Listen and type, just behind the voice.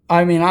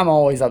I mean, I'm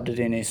always up to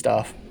do new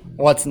stuff.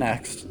 What's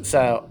next?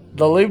 So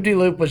the loop de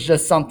loop was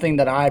just something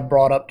that I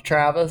brought up to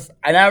Travis.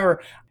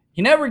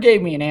 He never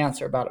gave me an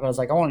answer about it. But I was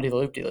like, I want to do the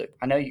loop de loop.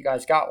 I know you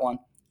guys got one.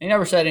 He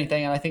never said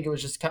anything, and I think it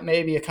was just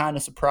maybe a kind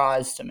of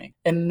surprise to me.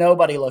 And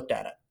nobody looked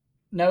at it.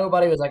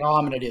 Nobody was like, "Oh,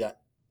 I'm going to do that."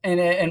 And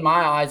in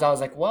my eyes, I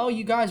was like, "Well,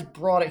 you guys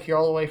brought it here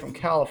all the way from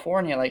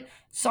California. Like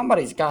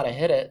somebody's got to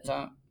hit it."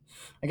 So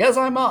I guess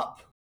I'm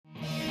up.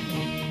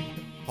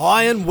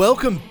 Hi, and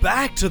welcome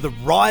back to the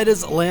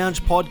Riders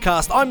Lounge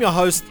podcast. I'm your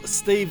host,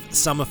 Steve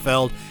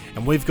Summerfeld,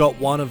 and we've got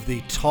one of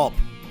the top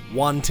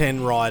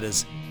 110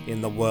 riders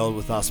in the world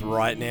with us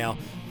right now.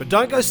 But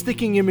don't go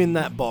sticking him in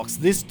that box.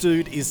 This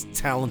dude is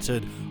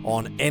talented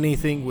on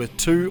anything with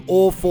 2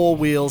 or 4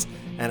 wheels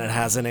and it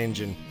has an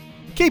engine.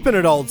 Keeping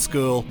it old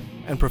school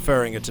and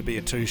preferring it to be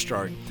a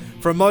 2-stroke.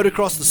 From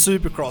motocross to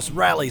supercross,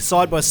 rally,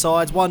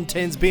 side-by-sides,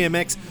 110s,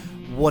 BMX,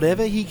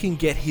 whatever he can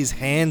get his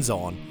hands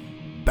on,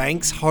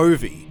 Banks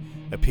Hovey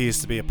appears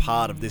to be a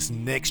part of this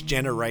next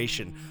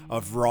generation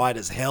of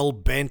riders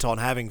hell-bent on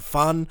having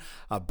fun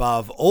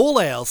above all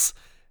else,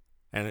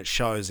 and it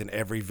shows in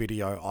every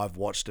video I've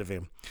watched of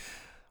him.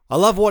 I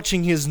love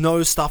watching his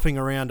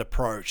no-stuffing-around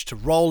approach to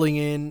rolling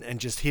in and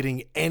just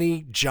hitting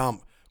any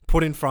jump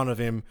put in front of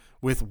him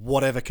with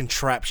whatever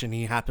contraption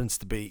he happens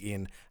to be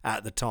in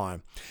at the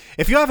time.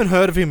 If you haven't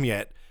heard of him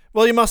yet,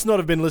 well, you must not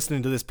have been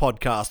listening to this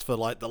podcast for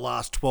like the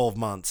last 12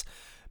 months.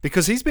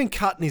 Because he's been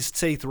cutting his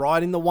teeth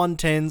riding the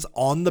 110s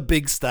on the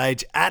big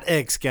stage at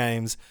X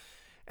Games,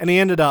 and he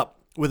ended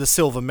up with a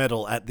silver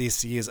medal at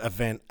this year's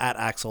event at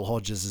Axel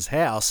Hodges'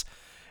 house,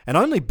 and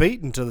only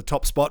beaten to the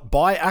top spot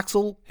by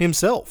Axel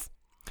himself.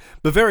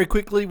 But very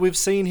quickly, we've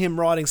seen him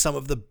riding some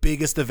of the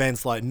biggest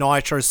events like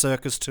Nitro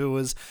Circus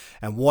Tours,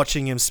 and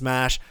watching him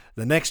smash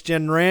the Next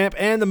Gen ramp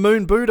and the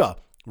Moon Buddha,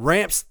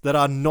 ramps that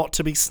are not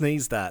to be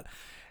sneezed at.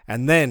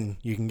 And then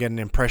you can get an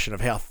impression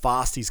of how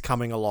fast he's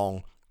coming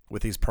along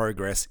with his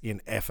progress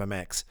in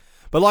FMX.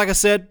 But like I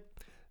said,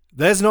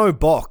 there's no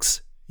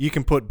box you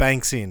can put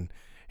Banks in.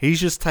 He's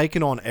just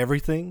taking on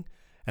everything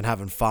and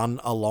having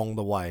fun along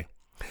the way.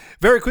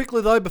 Very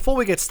quickly though, before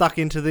we get stuck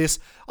into this,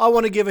 I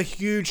want to give a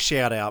huge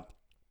shout out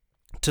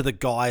to the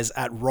guys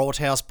at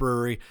Rothaus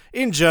Brewery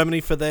in Germany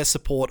for their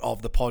support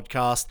of the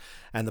podcast.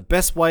 And the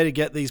best way to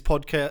get these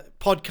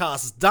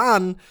podcasts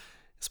done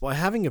is by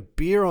having a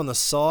beer on the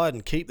side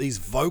and keep these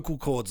vocal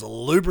cords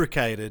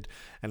lubricated,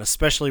 and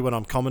especially when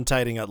I'm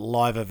commentating at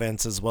live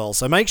events as well.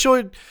 So make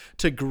sure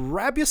to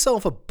grab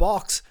yourself a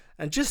box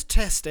and just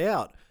test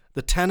out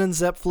the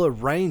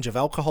Tannenzäpfler range of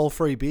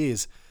alcohol-free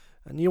beers,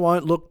 and you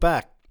won't look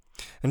back.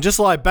 And just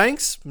like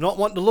Banks not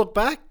wanting to look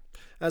back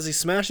as he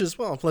smashes,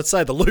 well, let's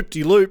say the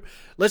loop-de-loop,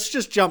 let's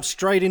just jump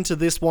straight into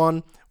this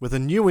one with a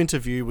new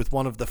interview with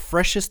one of the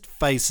freshest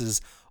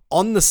faces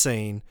on the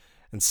scene,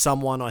 and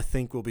someone I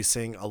think we'll be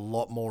seeing a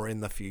lot more in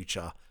the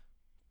future,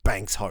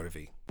 Banks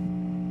Hovey.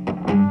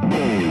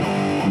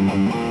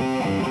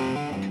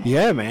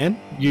 Yeah, man,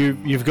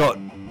 you've got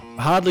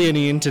hardly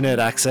any internet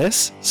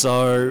access,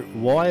 so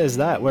why is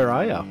that? Where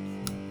are you?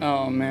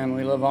 Oh man,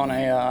 we live on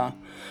a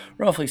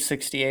roughly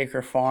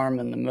 60-acre farm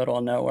in the middle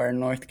of nowhere in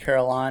North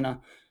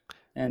Carolina,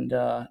 and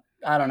I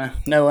don't know.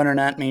 No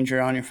internet means you're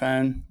on your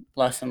phone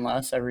less and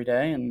less every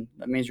day, and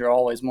that means you're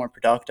always more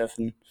productive,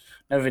 and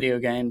no video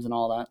games and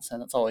all that. So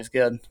that's always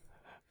good.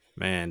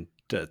 Man,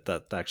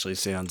 that actually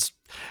sounds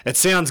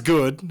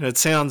good. It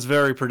sounds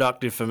very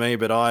productive for me,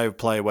 but I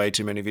play way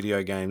too many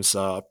video games,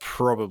 so I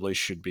probably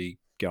should be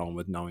going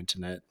with no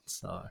internet.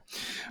 So,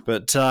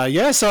 but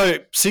yeah, so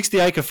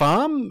 60-acre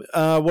farm.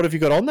 What have you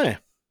got on there?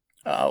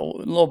 A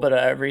little bit of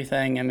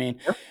everything. I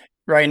mean,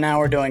 right now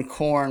we're doing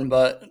corn,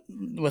 but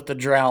with the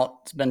drought,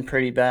 it's been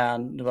pretty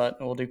bad. But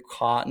we'll do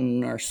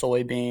cotton or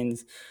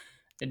soybeans.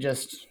 It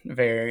just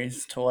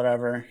varies to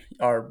whatever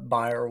our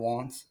buyer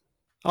wants.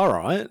 All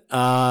right.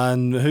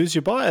 And who's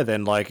your buyer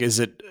then? Like, is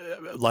it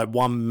like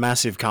one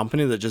massive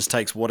company that just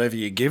takes whatever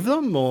you give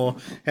them, or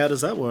how does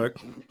that work?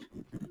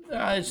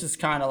 It's just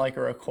kind of like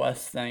a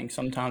request thing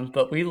sometimes,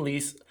 but we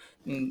lease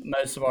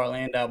most of our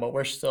land out, but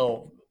we're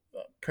still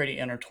pretty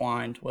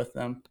intertwined with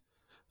them.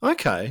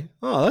 Okay.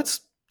 Oh,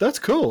 that's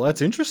cool.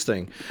 That's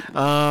interesting.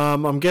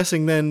 I'm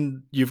guessing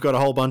then you've got a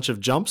whole bunch of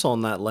jumps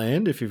on that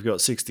land if you've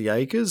got 60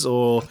 acres,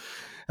 or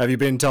have you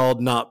been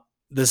told, nah,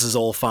 this is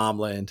all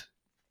farmland?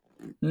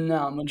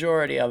 No,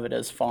 majority of it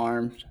is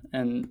farmed,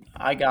 and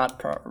I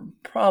got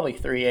probably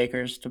 3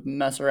 acres to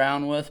mess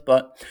around with,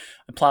 but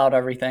I plowed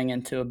everything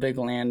into a big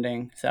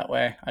landing. So that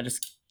way, I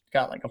just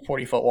got like a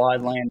 40-foot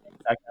wide landing.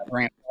 I got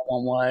ramp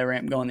going one way,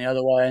 ramp going the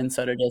other way,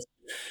 instead of just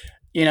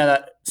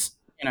that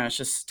it's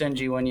just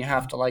stingy when you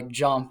have to like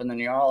jump and then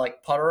you're all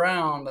like putt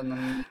around and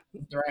then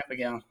the ramp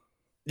again.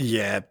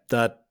 Yeah,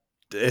 that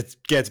it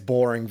gets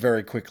boring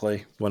very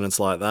quickly when it's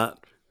like that.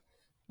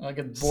 Like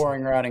it's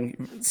boring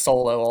riding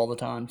solo all the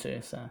time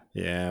too. So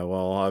Yeah,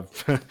 well,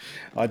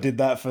 I did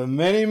that for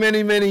many,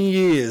 many, many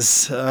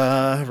years.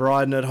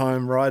 Riding at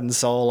home, riding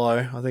solo.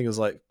 I think it was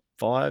like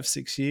 5,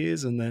 6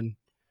 years, and then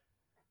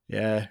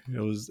yeah,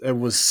 it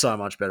was so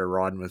much better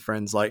riding with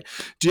friends. Like,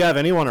 do you have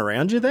anyone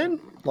around you then,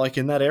 like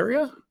in that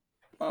area?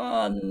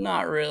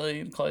 Not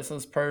really. The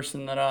closest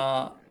person that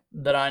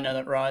I know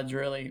that rides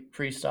really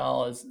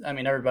freestyle is, I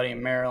mean, everybody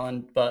in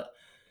Maryland, but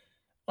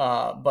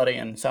buddy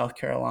in South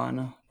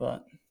Carolina,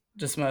 but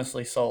just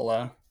mostly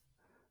solo.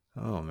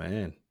 Oh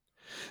man.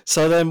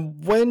 So then,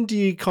 when do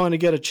you kind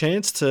of get a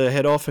chance to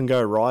head off and go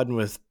riding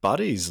with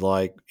buddies?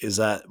 Like, is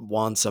that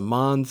once a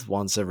month,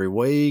 once every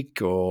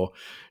week, or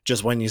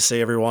just when you see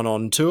everyone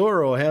on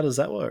tour, or how does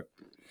that work?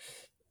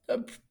 Uh,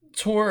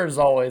 Tour is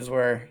always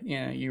where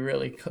you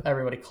really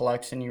everybody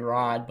collects and you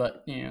ride,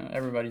 but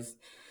everybody's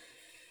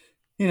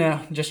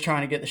just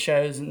trying to get the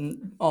shows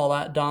and all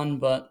that done.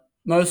 But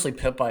mostly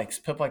pit bikes.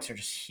 Pit bikes are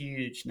just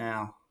huge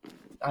now.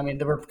 I mean,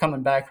 they were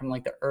coming back from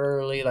like the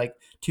early like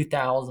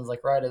 2000s,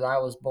 like right as I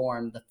was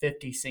born. The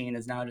 50 scene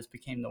has now just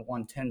became the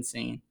 110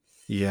 scene.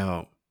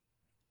 Yeah.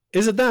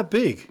 Is it that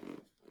big?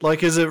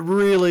 Like, is it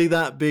really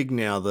that big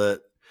now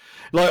that,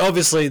 like,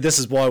 obviously, this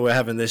is why we're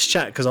having this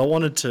chat because I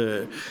wanted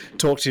to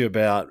talk to you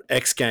about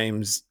X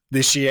Games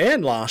this year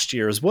and last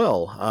year as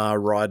well,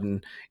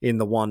 riding in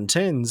the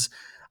 110s.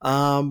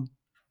 Um,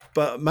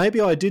 but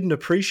maybe I didn't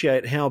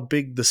appreciate how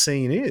big the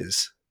scene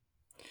is.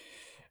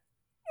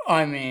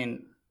 I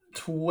mean,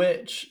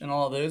 Twitch and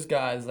all those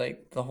guys,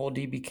 like the whole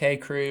DBK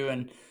crew,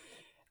 and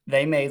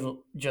they made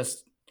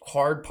just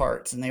hard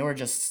parts and they were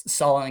just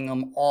selling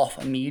them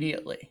off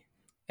immediately.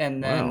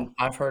 And Wow. then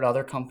I've heard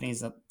other companies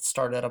that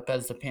started up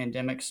as the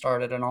pandemic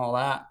started and all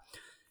that,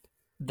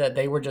 that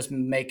they were just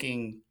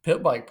making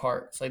pit bike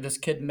parts. Like this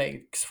kid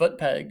makes foot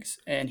pegs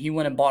and he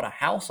went and bought a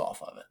house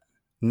off of it.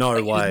 No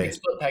Like he just way. makes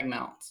foot peg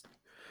mounts.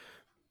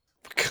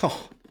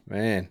 Oh,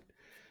 man.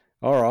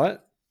 All right.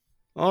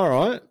 All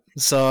right.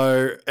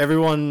 So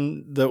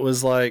everyone that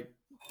was like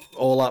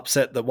all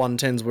upset that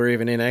 110s were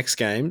even in X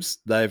Games,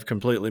 they've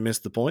completely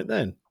missed the point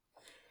then.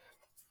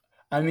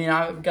 I mean,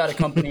 I've got a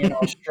company in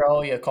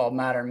Australia called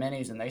Matter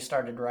Minis, and they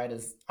started right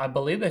as I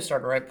believe they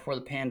started right before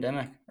the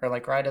pandemic, or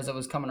like right as it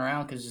was coming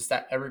around, because just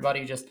that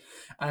everybody just,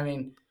 I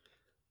mean,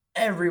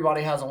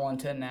 everybody has a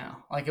 110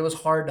 now. Like it was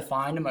hard to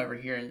find them over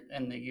here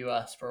in the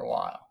U.S. for a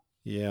while.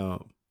 Yeah.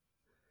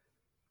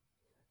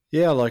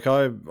 Yeah, like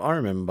I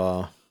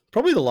remember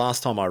probably the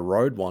last time I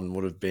rode one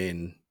would have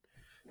been,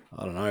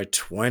 I don't know,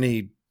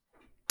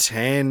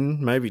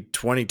 2010, maybe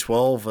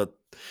 2012 at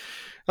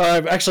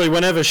actually,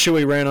 whenever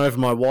Shuey ran over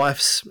my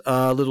wife's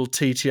little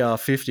TTR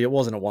 50, it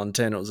wasn't a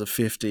 110, it was a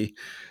 50.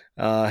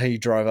 He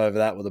drove over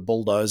that with a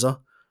bulldozer.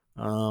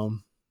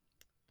 Um,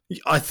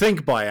 I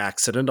think by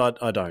accident.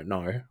 I don't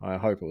know. I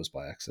hope it was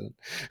by accident.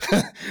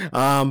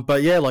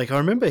 But yeah, like I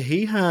remember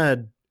he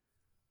had,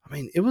 I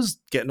mean, it was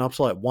getting up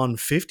to like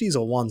 150s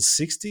or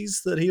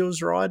 160s that he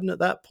was riding at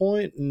that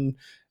point, and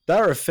they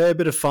were a fair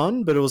bit of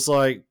fun. But it was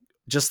like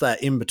just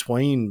that in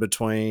between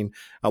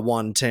a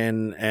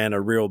 110 and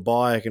a real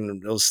bike,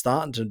 and it was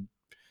starting to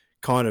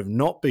kind of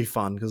not be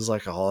fun because it's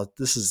like, oh,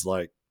 this is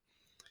like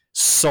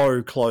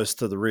so close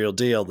to the real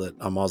deal that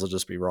I might as well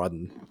just be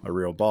riding a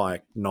real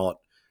bike, not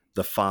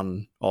the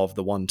fun of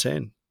the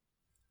 110.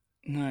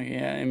 No,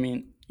 yeah, I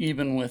mean,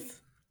 even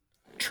with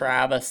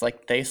Travis,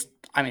 like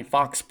I mean,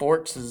 Fox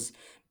Sports has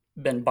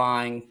been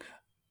buying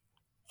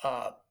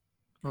uh,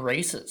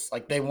 races.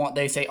 Like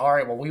they say, all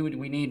right, well,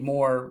 we need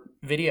more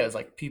videos.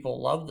 Like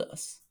people love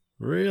this.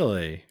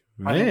 Really,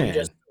 I mean,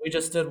 man. we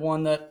just did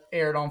one that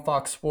aired on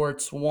Fox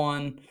Sports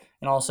One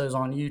and also is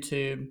on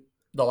YouTube.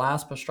 The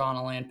last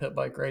Pastrana Land pit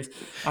bike race.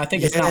 I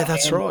think it's Yeah, now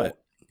that's right. handled.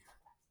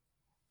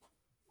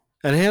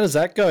 And how does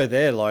that go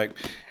there? Like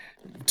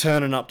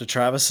turning up to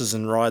Travis's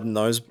and riding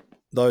those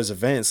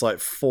events like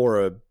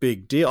for a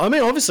big deal. I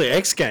mean, obviously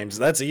X Games,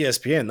 that's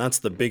ESPN, that's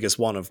the biggest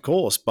one, of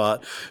course.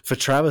 But for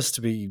Travis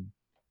to be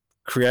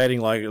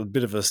creating like a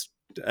bit of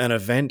an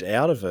event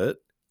out of it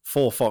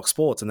for Fox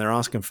Sports, and they're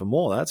asking for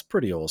more, that's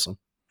pretty awesome.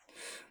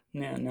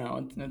 Yeah,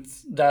 no,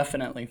 it's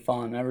definitely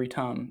fun. Every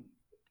time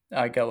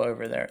I go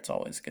over there, it's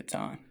always a good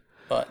time.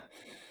 But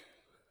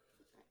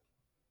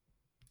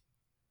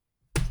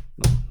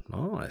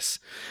Nice.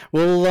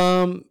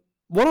 Well,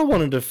 what I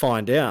wanted to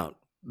find out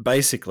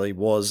basically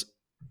was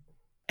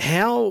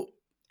how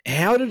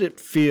how did it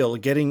feel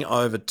getting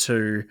over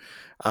to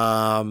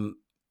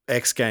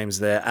X Games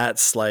there at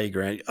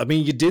Slayground? I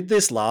mean, you did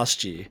this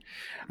last year.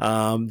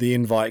 The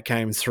invite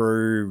came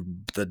through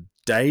the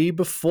day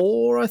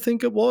before, I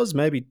think it was,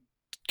 maybe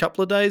a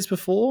couple of days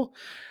before.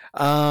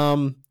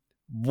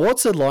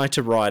 What's it like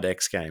to ride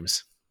X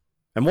Games,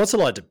 and what's it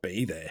like to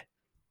be there?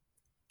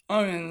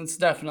 I mean, it's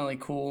definitely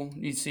cool.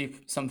 You see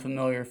some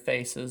familiar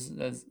faces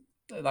as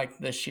like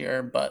this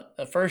year, but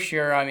the first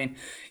year, I mean,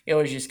 it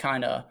was just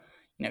kind of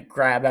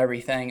grab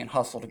everything and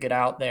hustle to get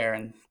out there.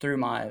 And threw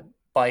my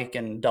bike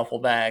and duffel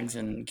bags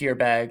and gear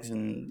bags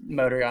and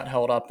motor got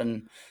held up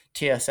in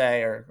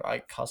TSA or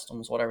like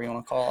customs, whatever you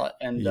want to call it,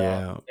 and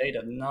Yeah. they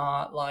did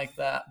not like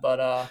that.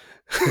 But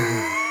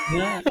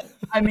yeah,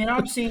 I mean,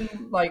 I've seen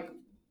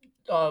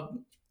uh,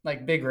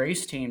 like big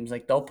race teams,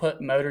 like they'll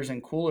put motors in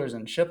coolers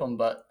and ship them,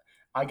 but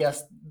I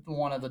guess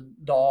one of the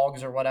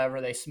dogs or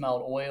whatever, they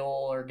smelled oil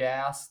or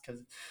gas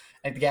because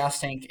like the gas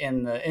tank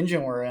and the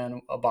engine were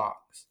in a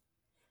box.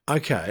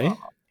 Okay.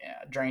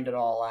 yeah, drained it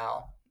all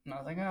out. And I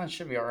was like, oh, it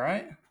should be all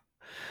right.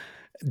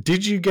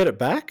 Did you get it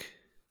back?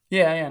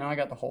 Yeah, yeah, no, I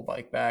got the whole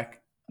bike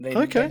back. They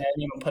Okay. didn't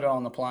even put it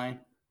on the plane.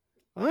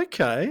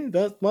 Okay,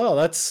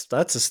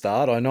 that's a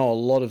start. I know a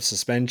lot of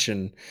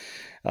suspension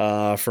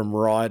from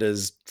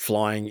riders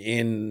flying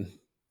in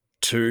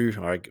to,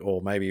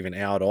 or maybe even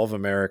out of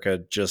America,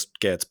 just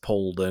gets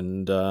pulled,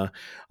 and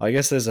I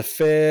guess there's a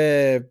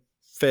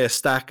fair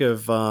stack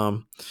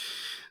of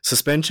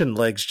suspension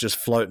legs just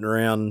floating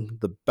around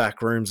the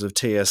back rooms of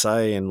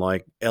TSA in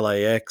like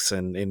LAX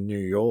and in New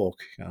York,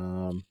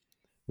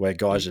 where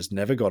guys just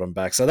never got them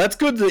back. So that's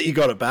good that you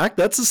got it back.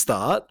 That's a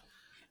start.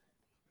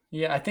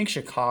 Yeah, I think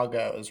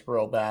Chicago is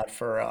real bad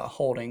for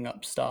holding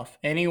up stuff.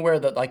 Anywhere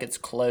that like it's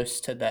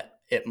close to that,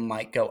 it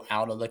might go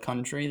out of the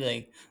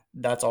country.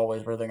 That's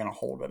always where they're gonna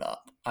hold it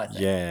up. I think.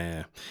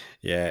 Yeah,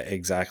 yeah,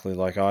 exactly.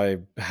 Like I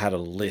had a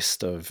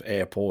list of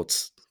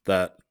airports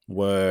that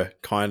were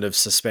kind of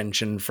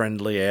suspension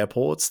friendly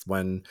airports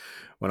when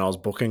I was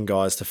booking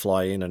guys to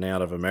fly in and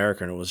out of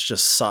America, and it was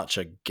just such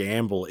a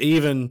gamble.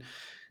 Even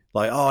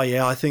like, oh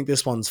yeah, I think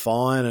this one's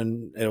fine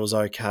and it was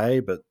okay,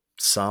 but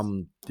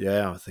some,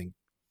 yeah, I think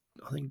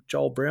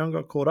Joel Brown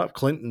got caught up.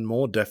 Clinton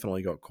Moore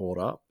definitely got caught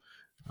up.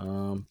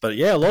 But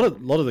yeah, a lot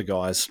of the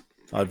guys.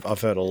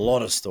 I've heard a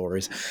lot of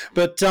stories.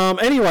 But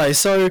anyway,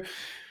 so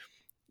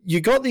you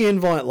got the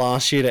invite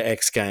last year to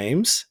X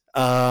Games.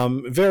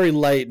 Very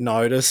late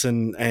notice,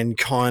 and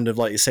kind of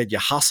like you said, you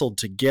hustled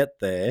to get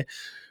there.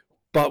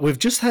 But we've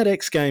just had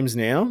X Games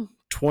now,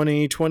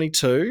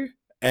 2022,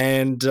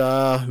 and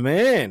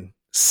man,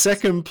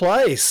 second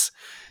place,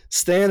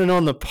 standing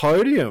on the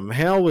podium.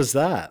 How was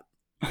that?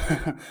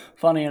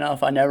 Funny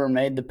enough, I never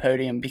made the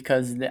podium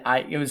because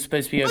it was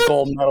supposed to be a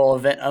gold medal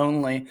event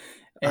only,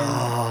 and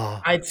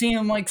Ah, I'd seen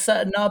them like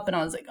setting up, and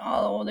I was like,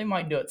 oh, well, they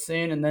might do it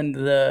soon. And then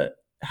the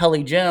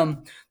heli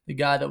Jim, the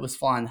guy that was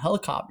flying the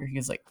helicopter, he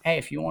was like, hey,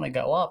 if you want to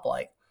go up,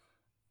 like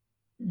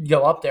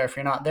go up there. If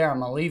you're not there,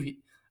 I'm gonna leave you.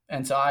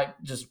 And so I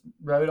just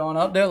rode on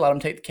up there, let him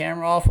take the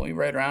camera off. We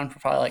rode around for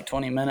probably like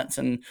 20 minutes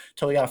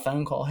until we got a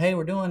phone call. Hey,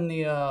 we're doing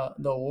the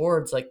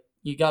awards. Like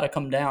you got to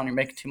come down. You're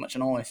making too much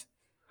noise.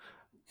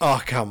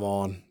 oh, come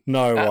on,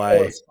 no It way.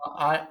 was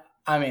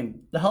I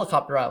mean the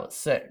helicopter ride was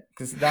sick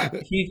because that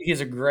he's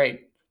a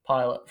great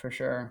pilot for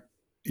sure.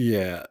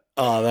 Yeah.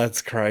 Oh,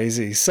 that's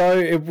crazy. So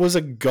it was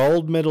a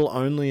gold medal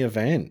only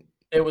event.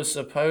 It was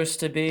supposed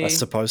to That's be.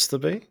 supposed to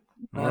be. And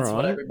All that's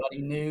what right.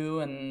 everybody knew.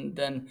 And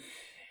then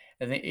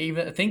I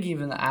think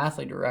even the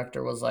athlete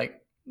director was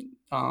like,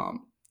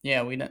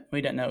 yeah, we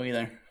didn't know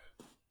either.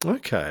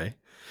 Okay.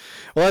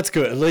 Well, that's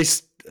good. At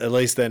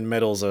least then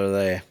medals are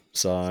there.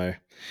 So,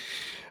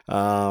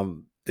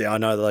 yeah, I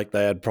know like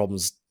they had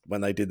problems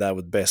when they did that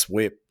with best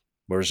whip,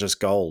 where it's just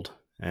gold.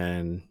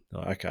 And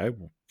okay,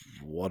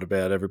 what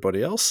about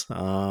everybody else?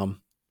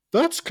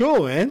 That's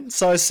cool, man.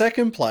 So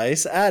second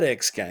place at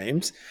X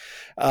Games.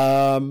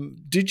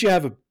 Did you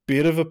have a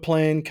bit of a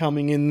plan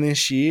coming in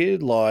this year,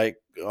 like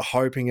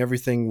hoping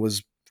everything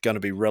was going to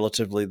be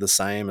relatively the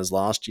same as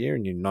last year,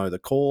 and you know the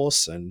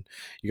course and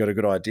you got a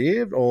good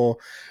idea, or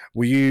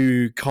were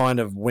you kind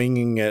of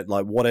winging it,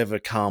 like whatever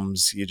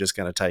comes, you're just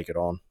going to take it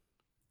on?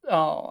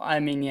 Oh, I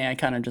mean, yeah, I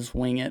kind of just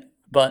wing it,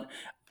 but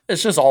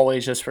it's just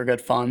always just for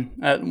good fun.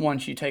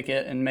 Once you take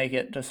it and make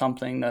it to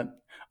something that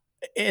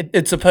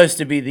it's supposed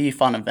to be the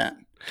fun event.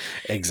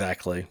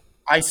 Exactly.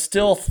 I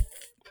still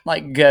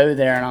like go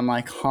there and I'm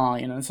like, huh,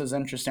 this is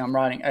interesting. I'm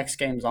riding X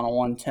Games on a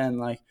 110.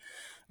 Like,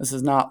 this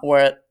is not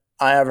what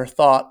I ever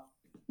thought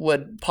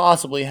would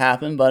possibly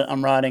happen, but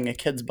I'm riding a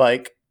kid's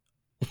bike,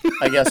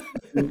 I guess,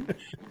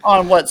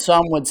 on what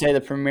some would say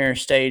the premier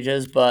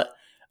stages, but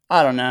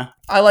I don't know.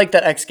 I like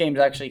that X Games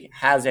actually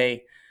has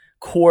a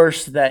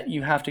course that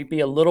you have to be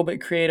a little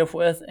bit creative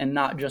with and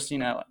not just,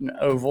 an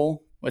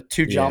oval with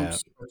two Yeah.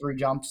 jumps or three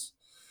jumps.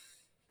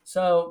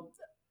 So,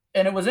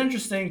 and it was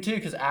interesting too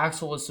because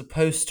Axel was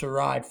supposed to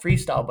ride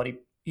freestyle, but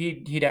he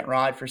didn't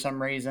ride for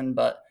some reason.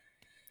 But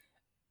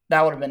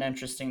that would have been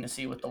interesting to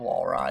see with the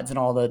wall rides and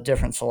all the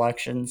different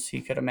selections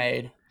he could have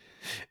made.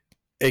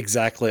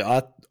 Exactly.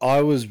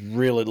 I was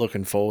really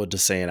looking forward to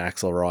seeing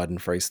Axel ride in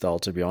freestyle,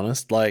 to be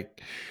honest.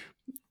 Like,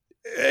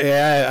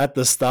 yeah, at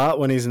the start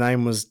when his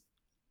name was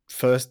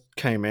first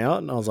came out,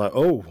 and I was like,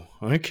 oh,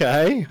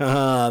 okay,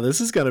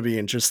 this is going to be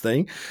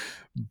interesting.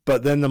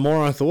 But then the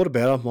more I thought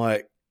about it, I'm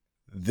like,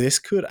 this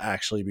could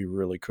actually be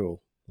really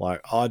cool.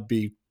 Like, I'd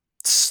be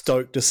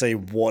stoked to see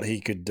what he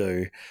could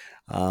do,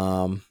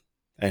 um,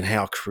 and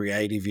how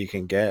creative you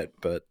can get.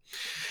 But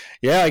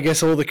yeah, I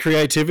guess all the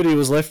creativity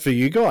was left for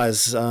you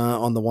guys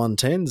on the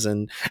 110s,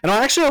 and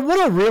I actually what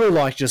I really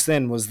liked just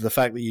then was the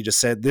fact that you just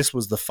said this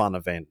was the fun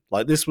event,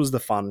 like this was the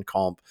fun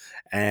comp,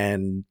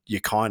 and you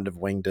kind of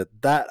winged it.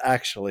 That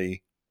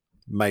actually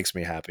makes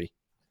me happy.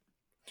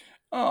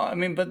 Oh, I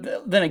mean,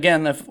 but then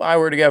again, if I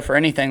were to go for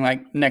anything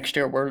like next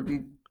year, we're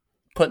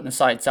putting the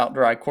sights out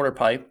dry quarter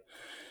pipe,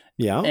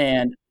 Yeah,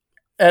 and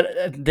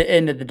at the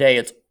end of the day,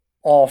 it's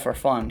all for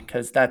fun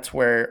because that's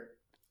where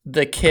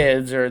the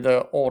kids or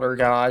the older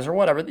guys or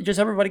whatever. Just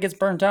everybody gets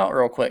burnt out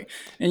real quick,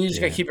 and you just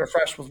got to Yeah. keep it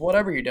fresh with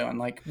whatever you're doing.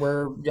 Like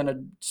we're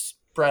gonna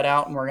spread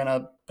out, and we're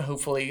gonna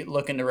hopefully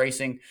look into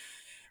racing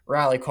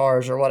rally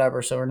cars or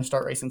whatever. So we're gonna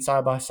start racing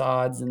side by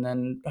sides, and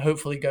then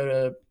hopefully go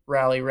to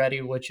Rally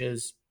Ready, which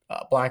is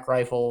Black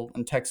Rifle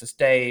and Texas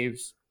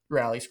Dave's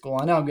rally school.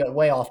 I know I'm getting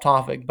way off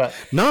topic, but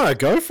No,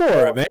 go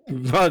for it,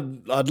 well,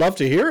 man. I'd love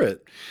to hear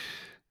it.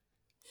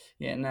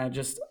 yeah, no,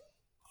 just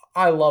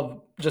I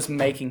love just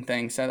making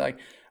things. So like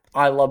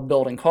I love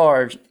building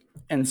cars,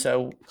 and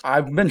so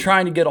I've been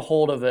trying to get a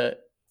hold of a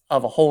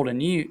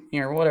Holden Ute,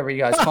 or whatever you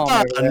guys call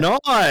them over there.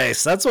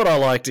 Nice. That's what I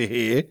like to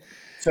hear.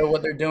 So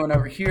what they're doing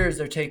over here is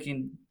they're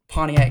taking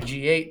Pontiac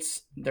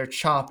G8s, they're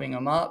chopping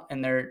them up,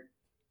 and they're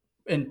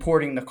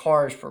importing the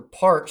cars for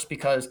parts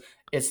because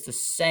it's the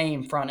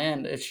same front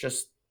end. It's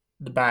just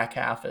the back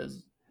half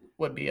is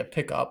would be a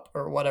pickup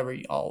or whatever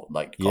you all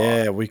like to call it.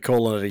 Yeah, we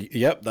call it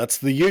yep, that's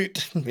the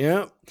Ute.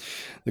 Yep.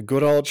 The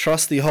good old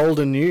trusty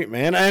Holden Ute,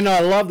 man. And I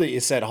love that you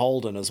said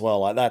Holden as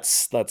well. Like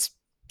that's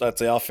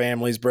our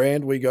family's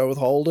brand. We go with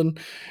Holden.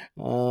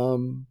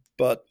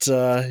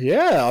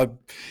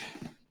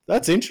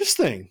 That's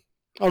interesting.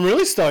 I'm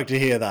really stoked to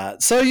hear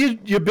that. So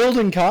you're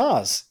building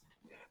cars.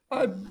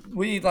 Uh,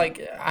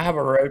 I have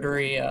a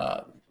rotary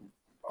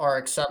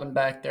RX-7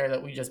 back there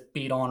that we just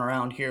beat on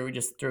around here. We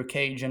just threw a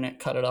cage in it,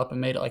 cut it up, and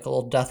made it like a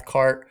little death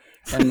cart.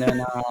 And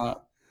then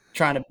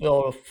trying to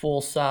build a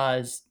full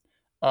size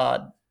uh,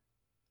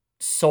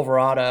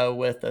 Silverado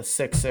with a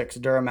 6.6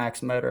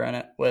 Duramax motor in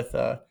it with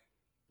a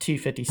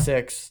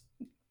T56.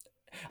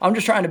 I'm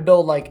just trying to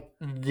build like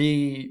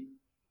the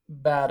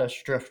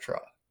baddest drift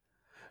truck.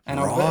 And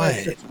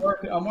Right.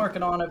 I'm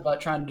working on it, but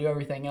trying to do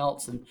everything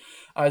else. And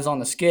I was on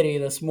the skiddy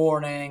this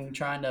morning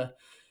trying to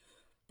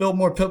build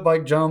more pit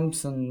bike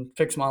jumps and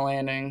fix my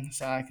landing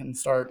so I can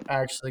start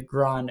actually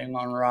grinding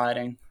on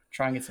riding.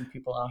 Try and get some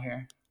people out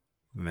here.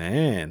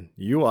 Man,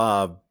 you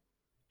are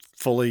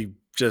fully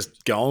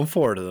just going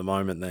for it at the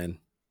moment then.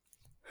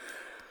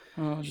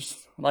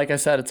 Just like I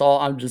said, it's all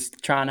I'm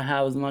just trying to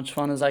have as much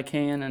fun as I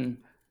can. And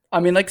I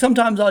mean, like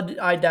sometimes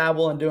I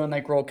dabble in doing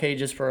like roll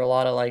cages for a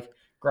lot of like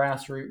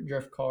grassroots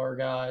drift car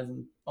guys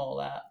and all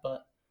that.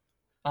 But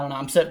I don't know.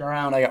 I'm sitting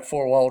around. I got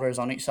four welders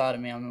on each side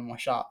of me. I'm in my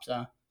shop,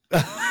 so.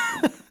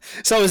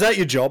 So is that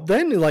your job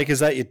then? Like, is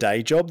that your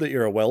day job that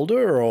you're a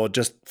welder or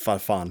just for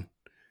fun?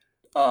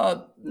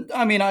 Uh,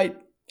 I mean, I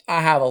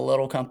have a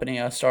little company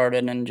I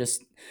started and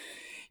just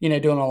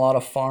doing a lot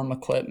of farm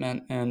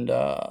equipment and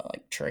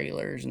like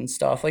trailers and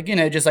stuff. Like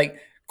just like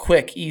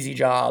quick, easy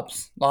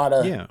jobs. A lot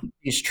of Yeah.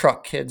 these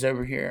truck kids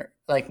over here.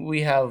 Like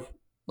we have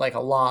like a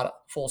lot of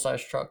full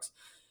size trucks.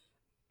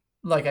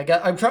 Like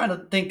I'm trying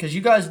to think because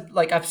you guys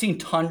like I've seen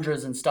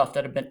Tundras and stuff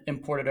that have been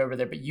imported over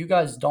there, but you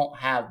guys don't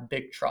have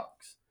big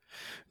trucks.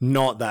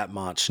 Not that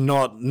much.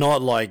 Not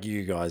like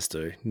you guys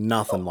do.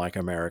 Nothing like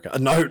America.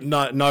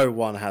 No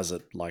one has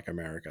it like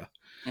America.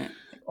 Yeah. Yeah.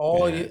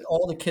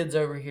 All the kids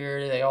over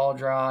here, they all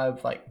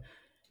drive like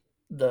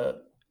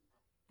the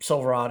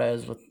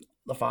Silverados with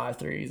the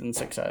 5.3s and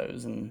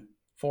 6.0s and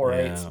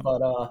 4.8s, Yeah.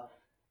 but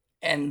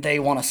and they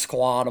want to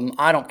squat them.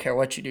 I don't care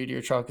what you do to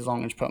your truck as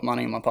long as you put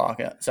money in my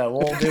pocket. So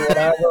we'll do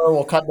whatever.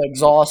 We'll cut the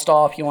exhaust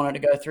off. You want it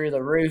to go through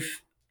the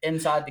roof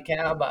inside the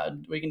cab.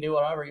 We can do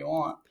whatever you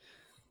want.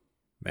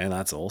 Man,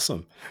 that's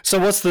awesome. So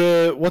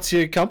what's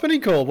your company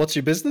called? What's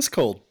your business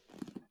called?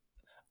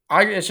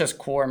 It's just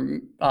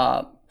core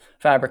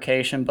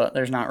fabrication, but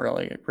there's not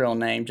really a real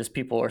name. Just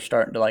people are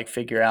starting to like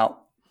figure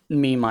out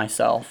me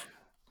myself.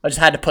 I just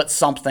had to put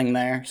something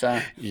there.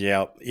 So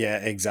Yep. Yeah,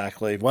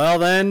 exactly. Well,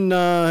 then,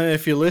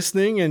 if you're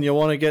listening and you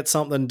want to get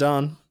something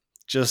done,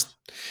 just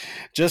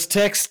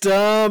text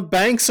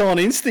Banks on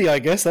Insta. I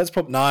guess that's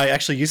probably no.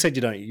 Actually, you said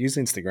you don't use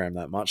Instagram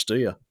that much, do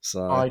you?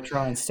 So I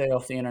try and stay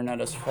off the internet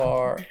as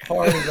far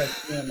hard as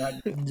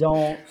I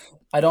can.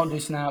 I don't do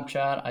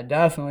Snapchat. I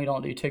definitely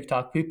don't do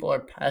TikTok. People are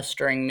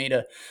pestering me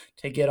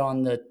to get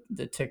on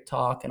the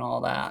TikTok and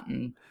all that.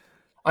 And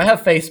I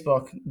have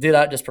Facebook. Do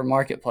that just for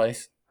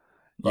marketplace.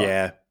 But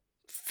yeah,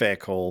 fair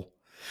call.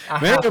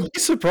 I Man, have you'll be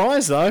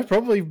surprised though.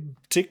 Probably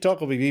TikTok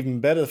will be even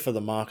better for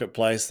the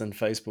marketplace than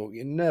Facebook.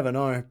 You never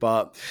know,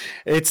 but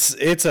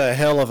it's a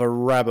hell of a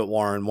rabbit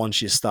warren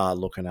once you start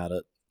looking at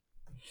it.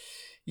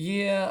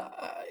 yeah,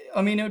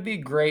 I mean it would be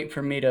great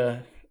for me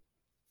to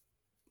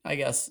I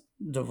guess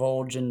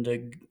divulge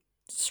into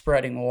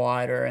spreading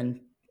wider and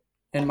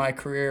in my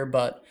career,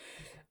 but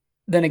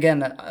then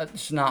again,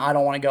 it's not. I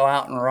don't want to go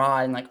out and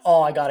ride and like,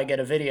 oh, I got to get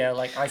a video.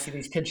 Like I see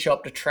these kids show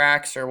up to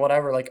tracks or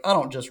whatever. Like I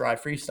don't just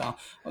ride freestyle.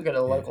 I'll go to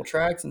the Yeah, local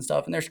tracks and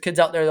stuff. And there's kids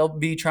out there. They'll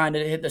be trying to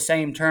hit the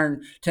same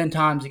turn 10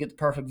 times to get the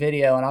perfect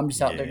video, and I'm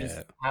just out there just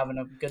yeah. having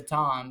a good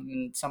time.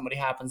 And somebody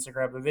happens to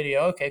grab a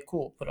video. Okay,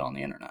 cool. Put it on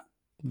the internet.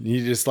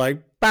 You just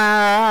like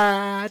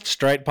bah,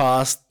 straight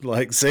past.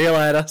 Like see you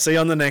later. See you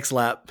on the next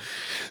lap.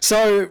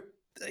 So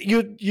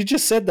you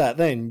just said that.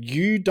 Then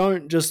you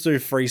don't just do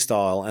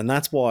freestyle, and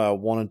that's why I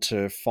wanted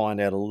to find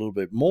out a little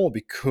bit more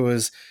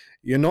because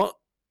you're not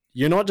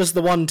you're not just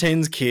the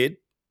 110s kid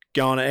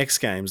going to X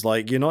Games.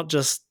 Like you're not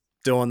just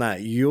doing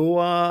that. You're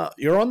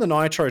on the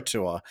Nitro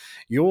Tour.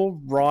 You're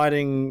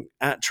riding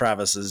at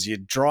Travis's. You're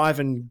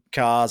driving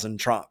cars and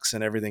trucks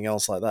and everything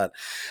else like that.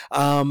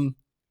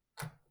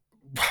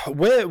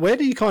 Where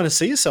do you kind of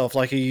see yourself?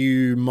 Like, are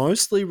you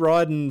mostly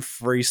riding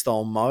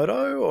freestyle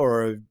moto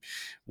or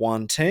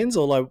 110s,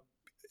 or like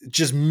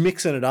just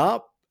mixing it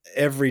up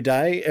every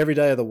day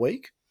of the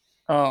week?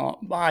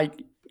 I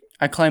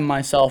claim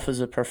myself as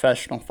a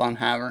professional fun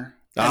haver.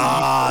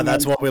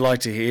 That's what we like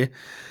to hear.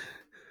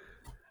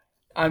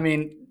 I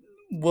mean,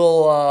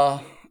 yeah,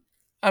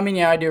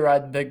 I do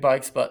ride the big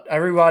bikes, but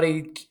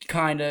everybody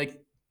kind of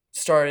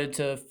started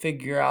to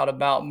figure out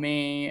about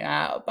me.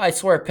 I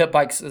swear pit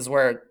bikes is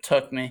where it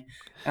took me.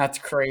 That's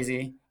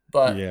crazy.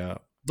 But Yeah.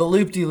 the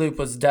loop-de-loop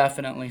was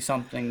definitely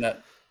something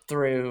that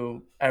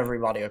threw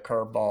everybody a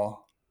curveball.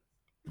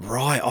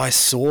 Right, I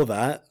saw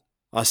that.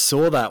 I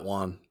saw that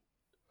one.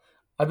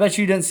 I bet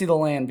you didn't see the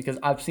land because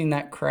I've seen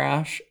that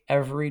crash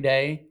every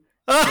day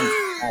since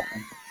it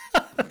happened.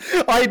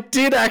 I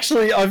did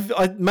actually.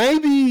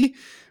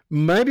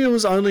 Maybe it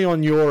was only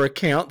on your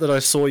account that I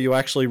saw you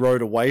actually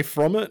rode away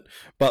from it.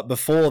 But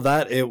before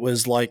that, it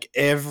was like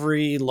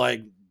every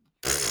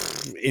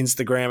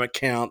Instagram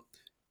account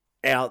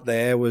out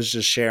there was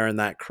just sharing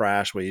that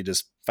crash where you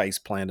just face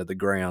planted the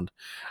ground.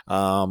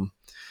 Tell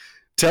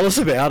us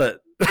about it.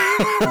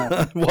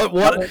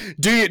 What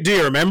do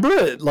you remember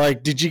it?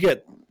 Like, did you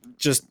get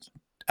just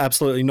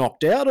absolutely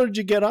knocked out, or did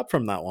you get up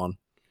from that one?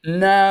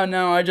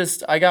 No,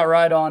 I got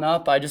right on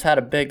up. I just had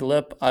a big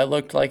lip. I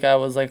looked like I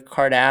was like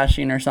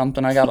Kardashian or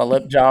something. I got a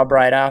lip job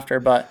right after,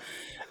 but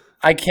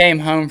I came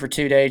home for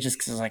 2 days just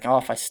because I was like, oh,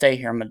 if I stay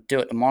here, I'm going to do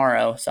it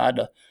tomorrow. So I had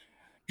to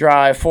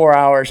drive 4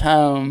 hours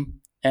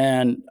home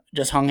and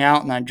just hung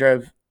out, and I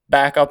drove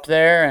back up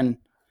there, and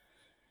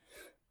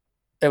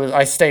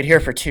I stayed here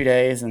for 2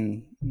 days,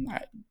 and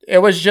it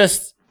was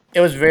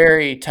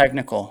very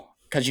technical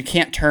because you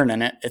can't turn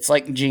in it. It's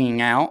like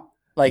G'ing out.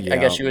 Like, I Yeah.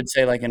 guess you would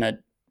say like in a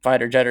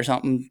fighter jet or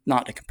something,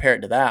 not to compare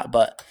it to that,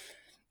 but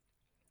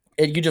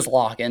you just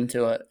lock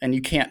into it and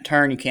you can't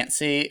turn, you can't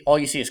see. All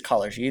you see is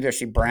colors. You either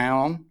see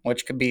brown,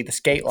 which could be the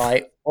skate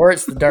light, or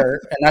it's the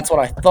dirt. And that's what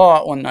I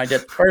thought when I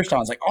did the first time. I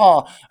was like,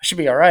 oh, I should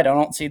be all right. I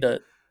don't see the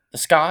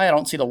sky, I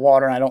don't see the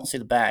water, and I don't see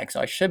the bag. So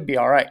I should be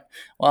all right.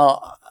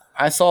 Well,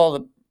 I saw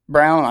the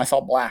brown and I saw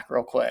black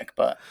real quick,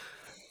 but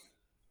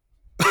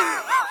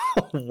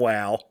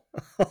Wow.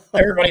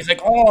 everybody's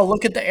like, oh,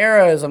 look at the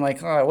arrows. I'm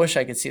like, oh, I wish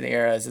I could see the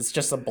arrows. It's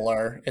just a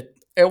blur.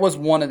 It was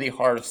one of the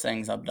hardest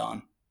things I've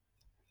done.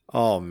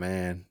 Oh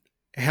man.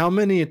 How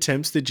many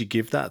attempts did you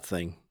give that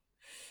thing?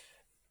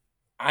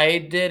 I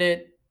did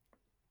it,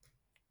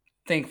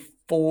 I think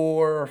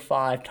 4 or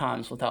 5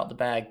 times without the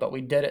bag, but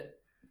we did it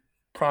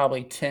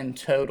probably 10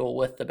 total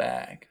with the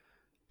bag.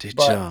 Did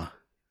But ya?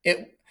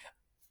 it,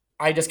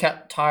 I just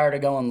kept tired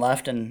of going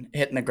left and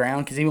hitting the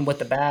ground because even with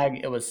the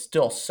bag, it was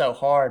still so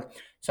hard.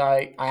 So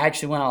I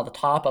actually went out the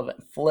top of it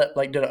and flipped,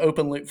 like did an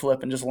open loop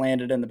flip and just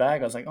landed in the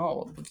bag. I was like, oh,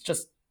 well, let's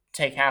just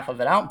take half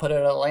of it out and put it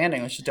at a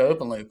landing. Let's just do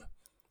open loop.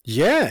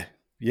 Yeah.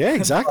 Yeah,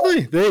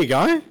 exactly. There you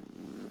go.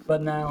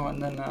 But now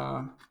and then,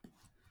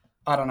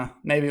 I don't know.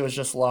 Maybe it was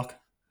just luck.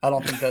 I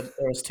don't think that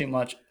there was too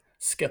much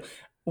skill.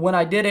 When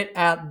I did it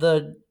at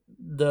the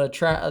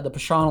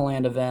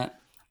Pashana event,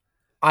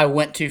 I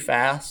went too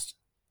fast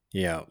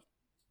Yeah.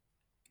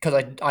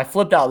 because I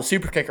flipped out of the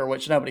super kicker,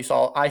 which nobody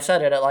saw. I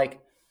set it at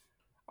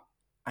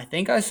I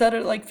think I set it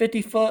at like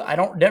 50 foot.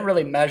 Didn't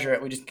really measure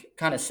it. We just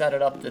kind of set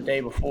it up the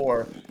day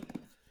before,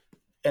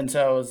 and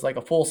so it was like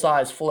a full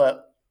size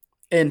flip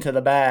into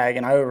the bag,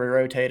 and I over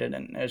rotated,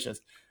 and it was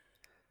just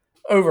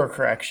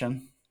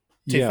overcorrection,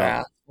 too Yeah.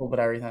 fast, a little bit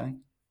of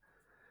everything.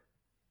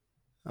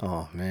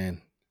 Oh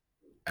man.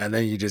 And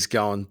then you just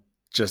go and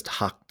just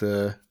huck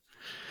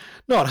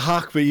not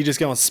huck, but you just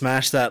go and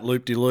smash that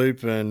loop de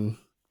loop, and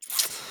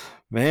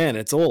man,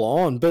 it's all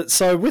on. But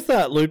so with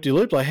that loop de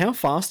loop, like how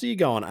fast are you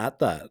going at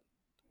that?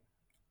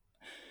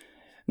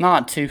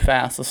 Not too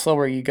fast. The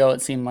slower you go,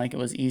 it seemed like it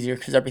was easier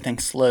because everything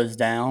slows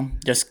down.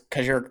 Just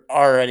because you're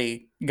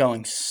already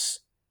going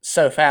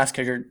so fast,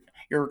 because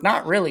you're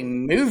not really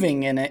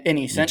moving in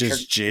any You're sense.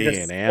 just You're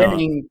G'ing out.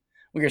 spinning.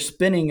 You're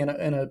spinning in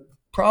a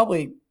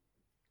probably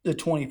the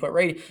 20-foot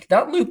radius.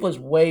 That loop was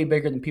way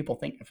bigger than people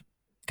think.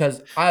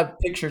 Because I have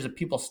pictures of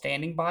people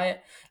standing by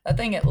it. That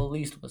thing at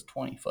least was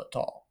 20 foot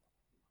tall,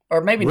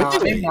 or maybe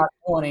Really? not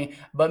 20,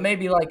 but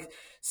maybe like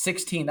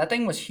 16. That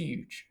thing was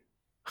huge.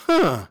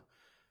 Huh.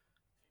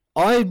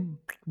 I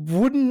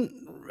wouldn't.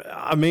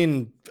 I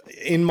mean,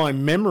 in my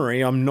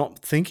memory, I'm not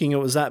thinking it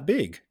was that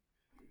big.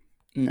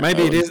 No,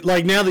 Maybe it it was. is.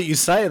 Like now that you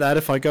say that,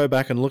 if I go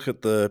back and look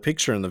at the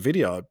picture and the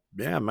video,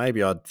 yeah,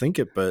 maybe I'd think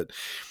it. But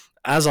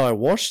as I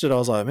watched it, I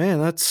was like, man,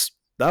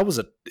 that was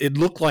a. It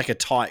looked like a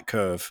tight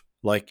curve.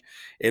 Like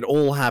it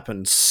all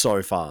happened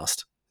so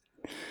fast.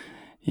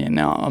 Yeah,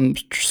 now I'm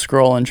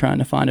scrolling trying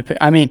to find a pic.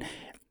 I mean,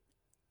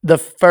 the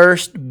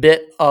first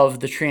bit of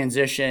the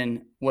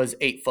transition was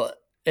 8 foot,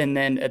 and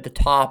then at the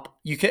top,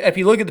 if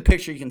you look at the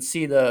picture, you can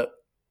see the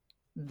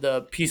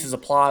pieces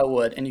of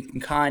plywood, and you can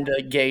kind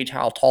of gauge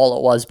how tall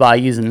it was by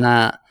using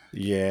that.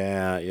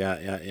 Yeah, yeah,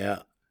 yeah, yeah.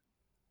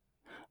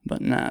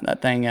 But nah,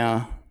 that thing,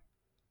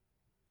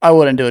 I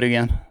wouldn't do it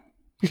again.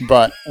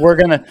 But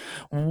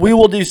we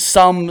will do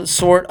some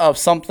sort of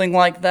something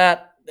like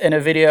that in a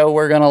video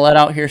we're gonna let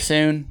out here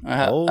soon.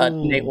 Nate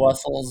Oh,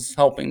 Wessel's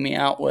helping me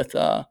out with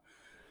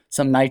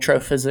some nitro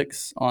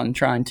physics on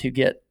trying to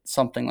get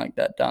something like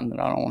that done that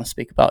I don't want to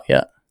speak about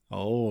yet.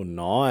 oh,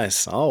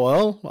 nice. Oh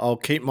well, I'll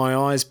keep my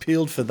eyes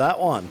peeled for that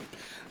one.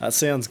 That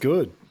sounds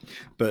good.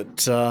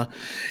 But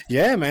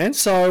yeah, man.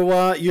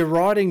 So you're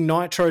riding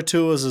nitro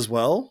tours as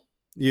well.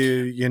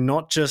 You're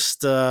not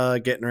just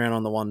getting around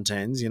on the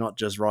 110s. You're not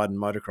just riding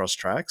motocross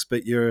tracks,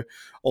 but you're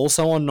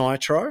also on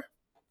nitro.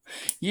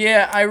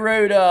 Yeah, I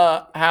rode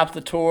half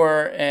the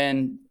tour,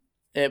 and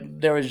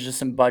there was just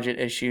some budget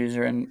issues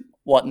or and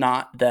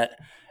whatnot that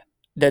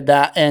did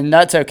that, and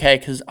that's okay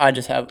because I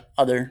just have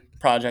other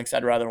projects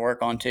I'd rather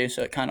work on too,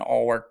 so it kind of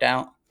all worked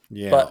out.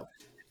 Yeah. But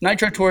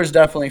Nitro Tour is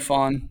definitely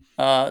fun.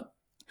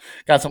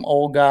 Got some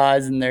old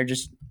guys, and they're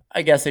just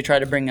I guess they try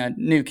to bring a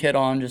new kid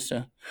on just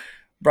to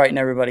brighten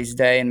everybody's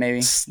day and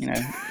maybe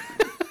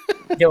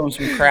give them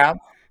some crap.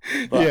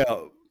 But Yeah.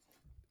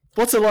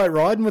 What's it like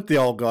riding with the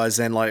old guys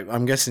then? Like,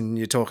 I'm guessing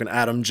you're talking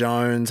Adam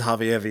Jones,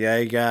 Javier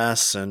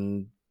Villegas,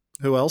 and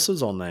who else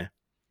is on there?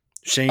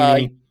 uh,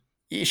 Sheeny.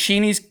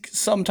 Sheeny's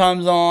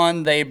sometimes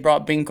on. They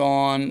brought Bink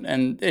on,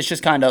 and it's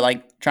just kind of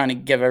like trying to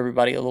give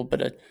everybody a little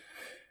bit of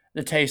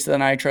the taste of the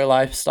nitro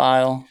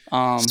lifestyle.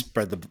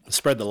 Spread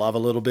the love a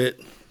little bit.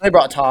 They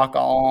brought Taka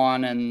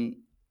on, and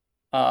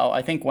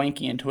I think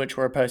Wanky and Twitch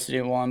were supposed to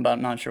do one, but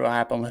I'm not sure what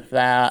happened with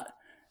that.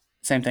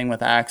 Same thing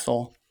with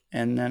Axel,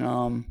 and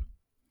then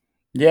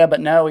yeah, but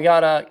no, we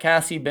got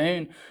Cassie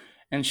Boone,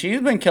 and she's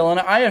been killing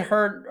it. I had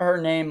heard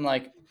her name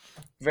like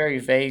very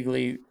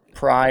vaguely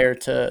prior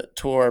to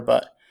tour,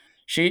 but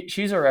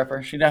she's a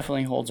ripper. She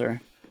definitely holds her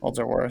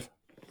worth.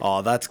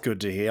 Oh, that's good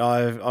to hear.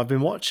 I've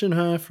been watching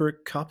her for a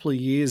couple of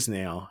years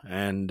now,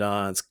 and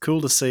it's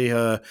cool to see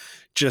her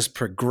just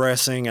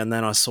progressing. And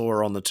then I saw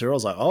her on the tour. I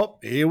was like, oh,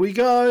 here we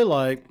go.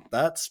 Like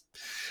that's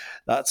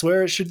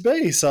where it should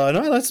be. So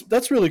no,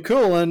 that's really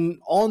cool. And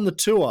on the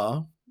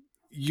tour,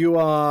 you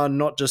are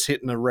not just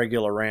hitting a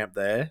regular ramp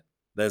there.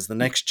 There's the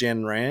next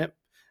gen ramp.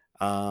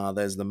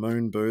 There's the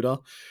Moon Buddha.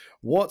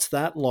 What's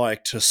that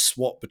like to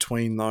swap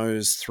between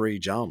those three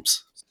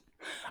jumps?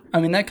 I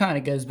mean, that kind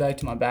of goes back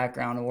to my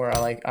background of where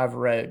I've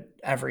rode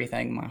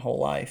everything my whole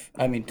life.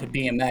 I mean, to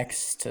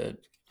BMX to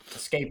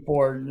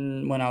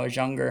skateboarding when I was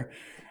younger,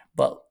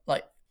 but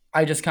like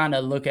I just kind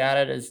of look at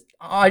it as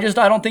I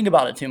don't think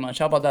about it too much.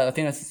 How about that? I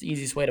think that's the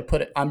easiest way to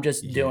put it. I'm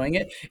just Yeah. doing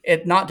it.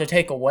 It not to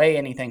take away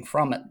anything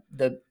from it.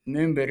 The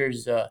Moon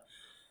Booters,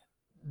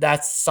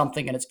 that's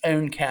something in its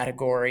own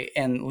category,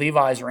 and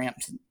Levi's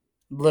ramps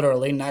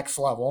literally next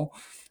level.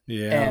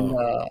 And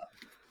Yeah.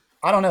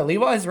 I don't know.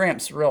 Levi's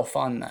ramp's real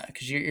fun though,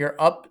 because you're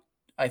up.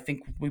 I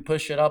think we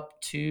push it up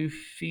 2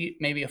 feet,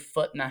 maybe a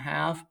foot and a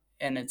half,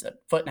 and it's a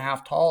foot and a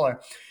half taller.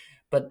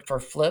 But for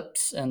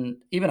flips and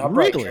even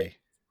upright tricks, Really?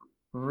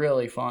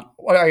 really fun.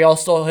 What are y'all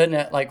still hitting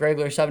it like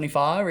regular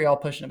 75, or y'all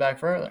pushing it back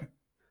further?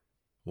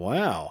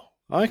 Wow.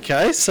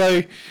 Okay,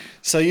 so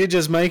you're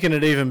just making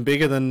it even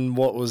bigger than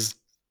what was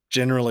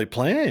generally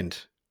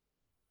planned.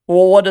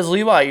 Well, what does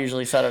Levi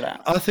usually set it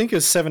at? I think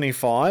it's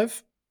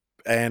 75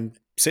 and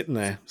sitting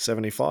there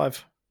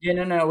 75.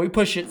 Yeah, no. We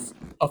push it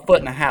a foot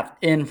and a half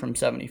in from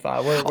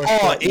 75. We're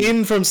Oh, splitting.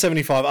 in from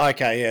 75.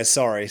 Okay, yeah,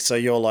 sorry. So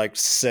you're like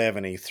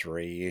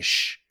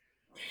 73ish.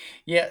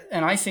 Yeah,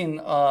 and I seen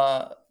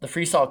the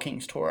Freestyle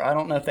Kings tour. I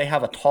don't know if they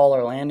have a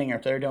taller landing or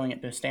if they're doing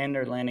it the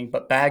standard landing,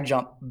 but Bag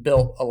Jump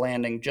built a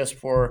landing just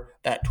for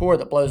that tour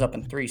that blows up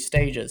in 3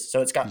 stages.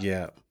 So it's got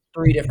Yeah.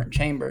 3 different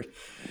chambers,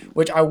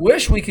 which I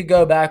wish we could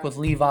go back with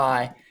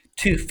Levi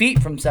 2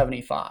 feet from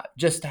 75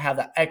 just to have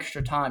that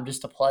extra time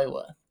just to play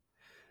with.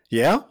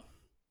 Yeah.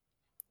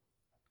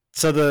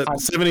 So the I,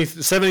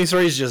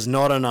 73 is just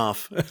not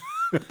enough.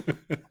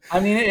 I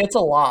mean, it's a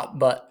lot,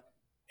 but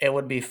it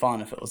would be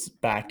fun if it was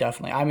back,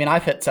 definitely. I mean,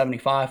 I've hit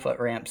 75-foot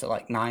ramps at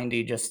like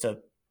 90 just to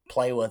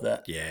play with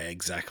it. Yeah,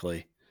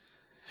 exactly.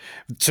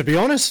 To be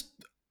honest,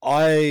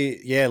 I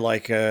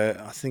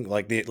think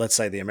like the let's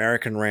say the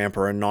American ramp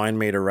or a 9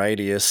 meter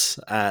radius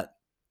at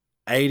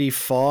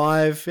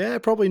 85, yeah,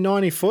 probably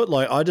 90 foot.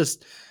 Like I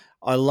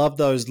love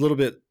those little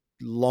bit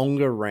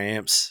longer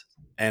ramps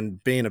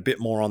and being a bit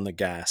more on the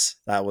gas.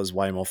 That was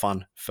way more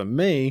fun for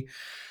me.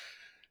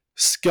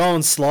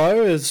 Going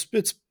slow is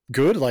it's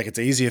good. Like it's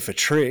easier for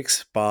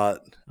tricks,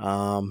 but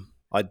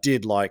I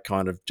did like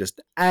kind of just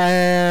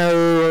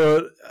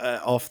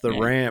off the Yeah.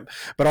 ramp,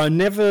 but I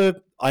never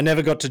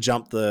got to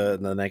jump the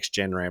next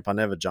gen ramp. I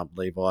never jumped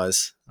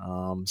Levi's,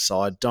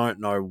 so I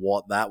don't know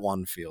what that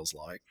one feels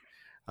like.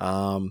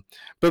 Um,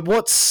 but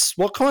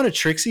what kind of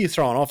tricks are you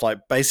throwing off? Like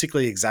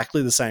basically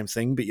exactly the same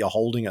thing, but you're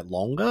holding it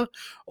longer,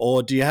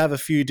 or do you have a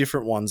few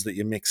different ones that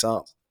you mix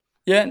up?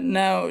 Yeah,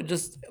 no,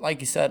 just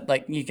like you said,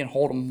 like you can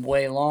hold them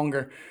way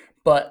longer,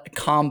 but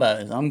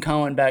combos. I'm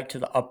going back to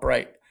the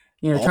upright.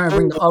 Trying to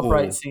bring the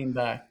upright Oh, scene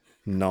back.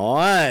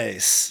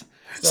 nice.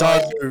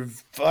 So, So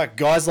fuck,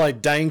 guys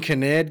like Dane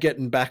Kinnaird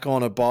getting back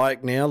on a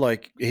bike now,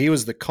 like he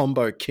was the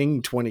combo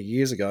king 20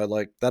 years ago.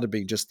 Like that'd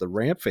be just the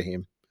ramp for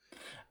him.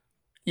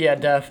 yeah,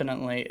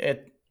 definitely.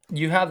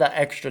 You have that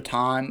extra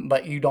time,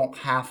 but you don't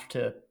have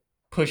to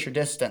push your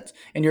distance,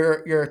 and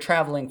you're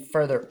traveling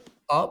further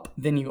up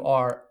than you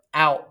are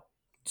out.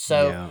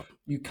 So Yeah.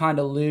 you kind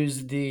of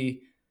lose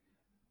the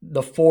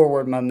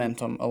forward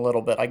momentum a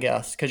little bit, I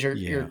guess, because you're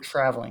Yeah.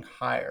 traveling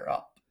higher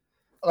up.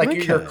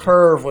 Like your Okay.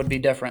 curve would be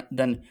different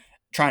than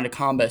trying to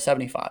combo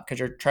 75 because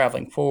you're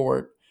traveling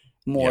forward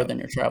more Yeah. than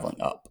you're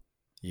traveling up.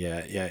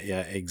 Yeah. Yeah.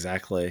 Yeah.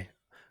 Exactly.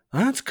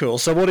 That's cool.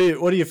 So, what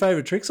are your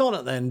favorite tricks on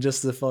it then?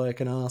 Just if I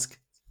can ask.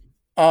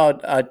 Uh,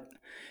 I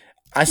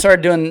I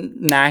started doing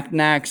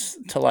knacks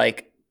to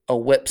like a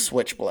whip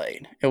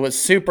switchblade. It was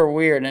super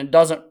weird and it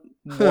doesn't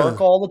work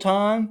Huh. all the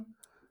time.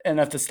 And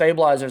if the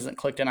stabilizer isn't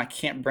clicked in, I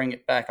can't bring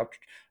it back.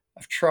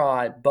 I've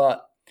tried,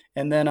 but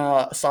and then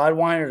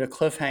sidewinder to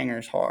cliffhanger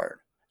is hard.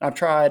 I've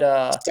tried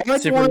super.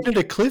 Sidewinder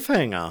to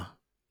cliffhanger.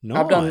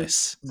 I've done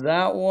Nice.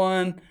 that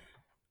one.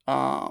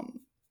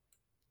 Um,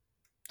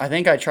 I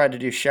think I tried to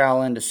do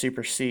Shaolin to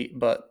super seat,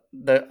 but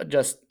the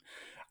just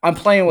I'm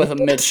playing with a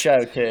mid What?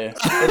 show too.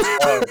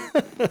 It's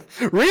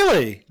hard.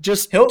 Really?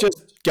 He'll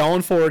Just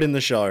going for it in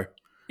the show.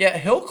 Yeah,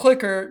 hill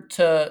clicker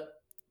to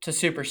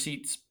super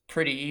seats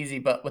pretty easy,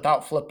 but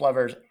without flip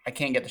levers, I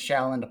can't get the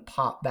Shaolin to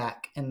pop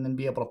back and then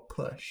be able to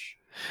push.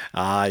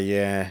 Ah,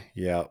 yeah,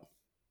 yeah.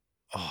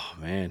 Oh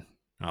man,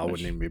 I wouldn't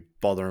Which even be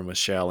bothering with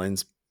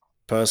Shaolins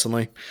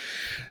personally.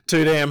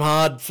 Too damn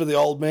hard for the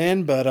old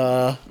man. But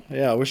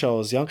yeah, I wish I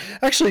was young.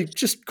 Actually,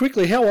 just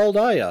quickly, how old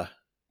are you?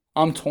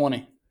 I'm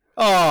 20.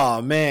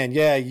 Oh man,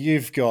 yeah,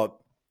 you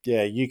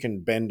can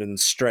bend and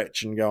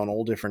stretch and go in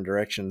all different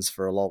directions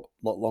for a lot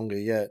longer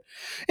yet.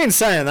 In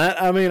saying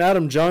that, I mean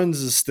Adam Jones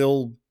is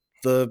still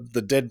the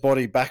dead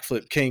body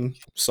backflip king,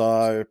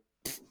 so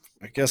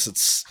I guess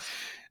it's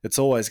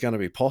always going to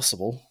be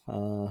possible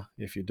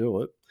if you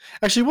do it.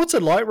 Actually, what's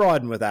it like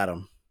riding with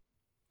Adam?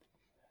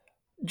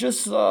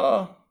 Just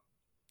I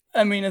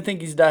mean, I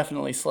think he's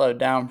definitely slowed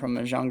down from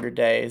his younger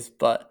days,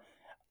 but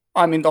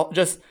I mean,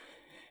 just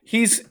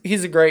he's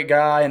a great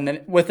guy, and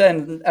then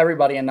within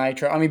everybody in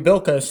Nitro, I mean,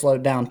 Bilko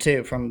slowed down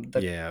too from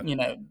the Yeah.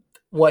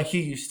 what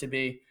he used to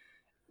be.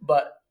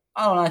 But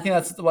I don't know. I think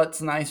that's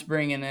what's nice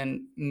bringing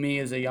in me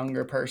as a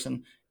younger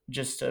person,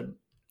 just to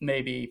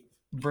maybe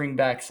bring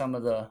back some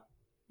of the,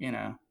 you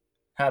know,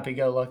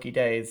 happy-go-lucky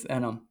days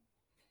in them.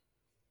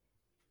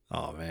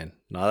 Oh man,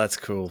 no, that's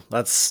cool.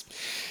 That's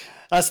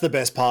the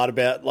best part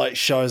about like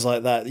shows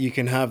like that. You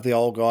can have the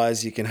old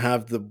guys, you can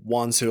have the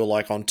ones who are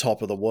like on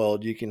top of the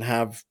world, you can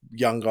have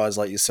young guys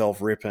like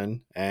yourself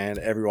ripping, and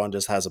everyone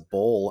just has a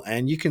ball.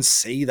 And you can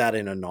see that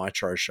in a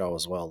Nitro show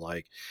as well.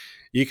 Like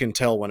you can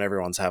tell when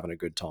everyone's having a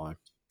good time.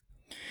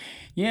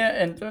 Yeah,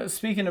 and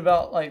speaking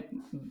about like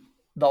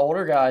the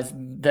older guys,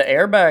 the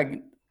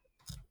airbag,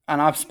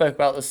 and I've spoke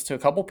about this to a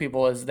couple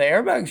people, is the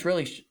airbag's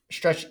really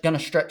going to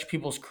stretch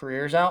people's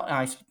careers out, and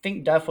I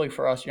think definitely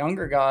for us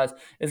younger guys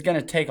is going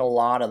to take a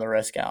lot of the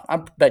risk out. I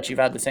bet you've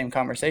had the same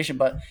conversation,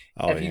 but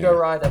Oh if you go yeah,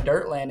 ride a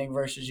dirt landing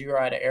versus you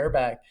ride an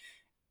airbag,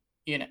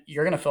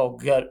 you're gonna feel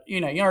good.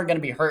 You aren't gonna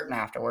be hurting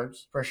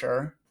afterwards for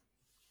sure.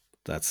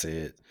 that's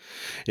it.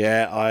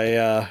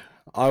 Yeah,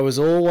 I was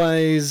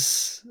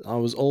always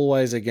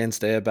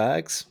against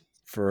airbags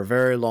for a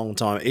very long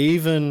time.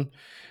 Even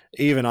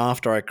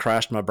after I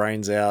crashed my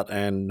brains out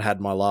and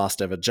had my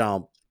last ever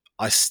jump,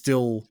 I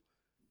still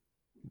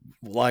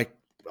like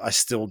I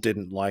still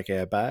didn't like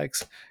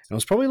airbags. And it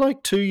was probably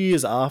like 2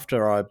 years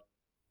after I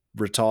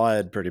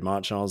retired pretty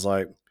much, and I was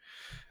like,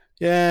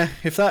 yeah,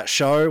 if that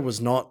show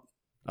was not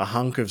a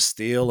hunk of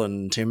steel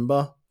and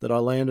timber that I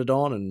landed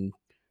on, and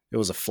it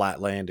was a flat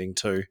landing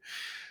too,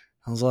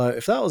 I was like,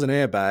 if that was an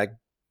airbag,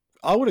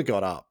 I would have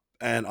got up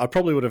and I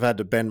probably would have had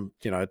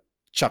to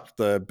chuck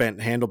the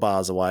bent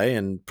handlebars away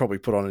and probably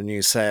put on a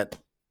new set.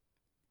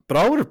 But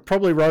I would have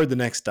probably rode the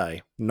next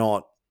day,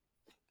 not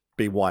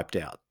be wiped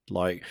out.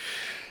 Like,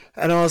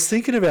 and I was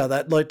thinking about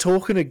that, like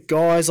talking to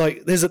guys.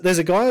 Like, there's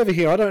a guy over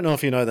here. I don't know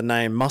if you know the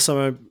name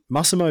Massimo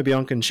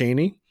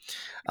Bianconcini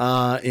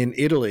in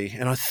Italy,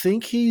 and I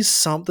think he's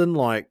something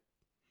like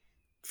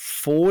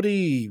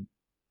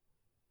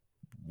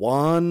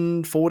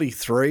 41,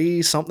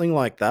 43, something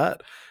like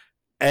that,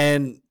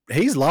 and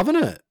he's loving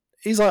it.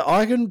 He's like,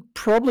 I can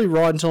probably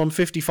ride until I'm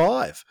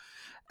 55,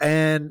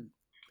 and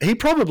he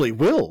probably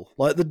will.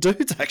 Like the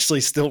dude's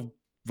actually still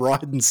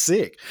riding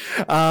sick.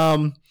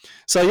 Um,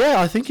 so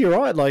yeah, I think you're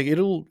right. Like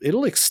it'll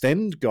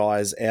extend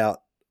guys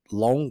out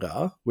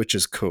longer, which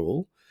is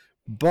cool.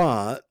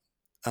 But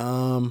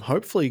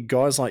hopefully,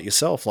 guys like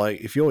yourself,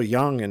 like if you're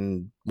young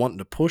and wanting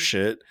to push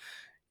it,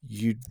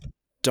 you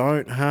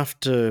don't have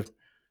to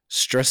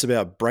stress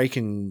about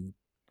breaking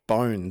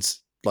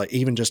bones, like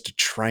even just to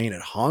train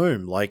at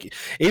home. Like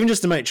even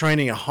just to make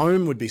training at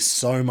home would be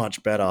so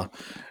much better,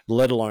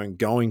 let alone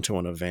going to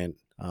an event.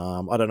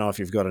 I don't know if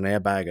you've got an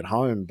airbag at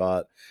home,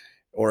 but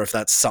or if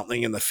that's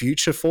something in the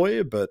future for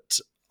you, but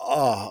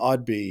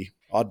I'd be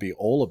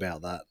all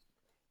about that.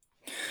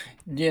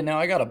 Yeah, no,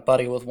 I got a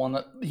buddy with one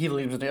that he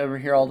leaves it over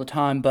here all the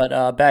time,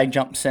 but Bag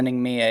Jump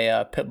sending me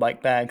a pit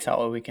bike bag so that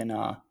way we can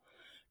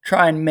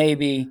try and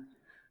maybe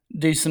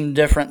do some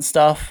different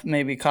stuff,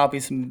 maybe copy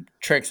some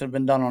tricks that have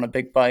been done on a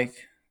big bike,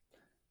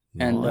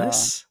 and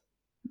Nice.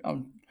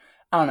 um,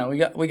 I don't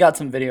know. We got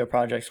some video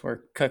projects we're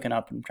cooking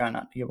up and trying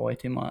not to give away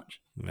too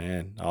much.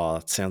 Man, oh,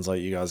 it sounds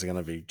like you guys are going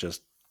to be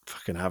just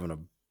fucking having a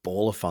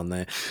ball of fun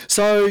there.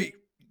 So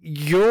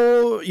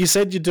you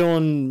said you're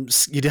doing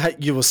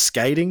you were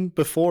skating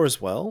before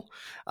as well.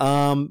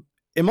 Am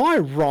I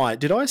right?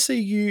 Did I see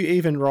you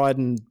even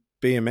riding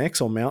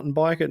BMX or mountain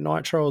bike at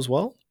Nitro as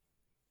well?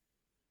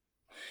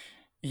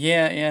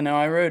 Yeah, yeah. No,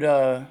 I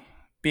rode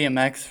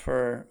BMX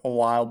for a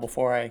while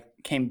before I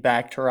came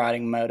back to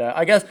riding moto.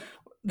 I guess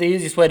the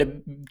easiest way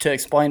to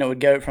explain it would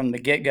go from the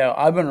get go.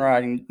 I've been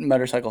riding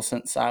motorcycles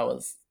since I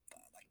was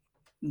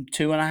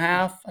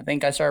 2.5. I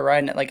think I started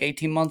riding at like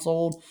 18 months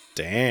old.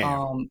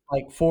 Damn.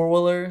 Like four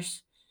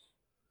wheelers,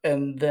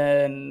 and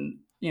then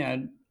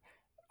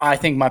I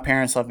think my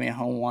parents left me at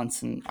home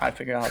once, and I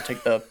figured out how to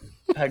take the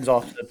pegs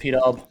off the P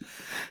Dub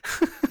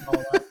and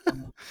all that.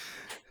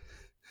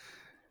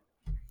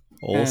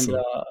 And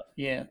Awesome.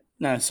 yeah,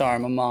 no, sorry,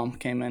 my mom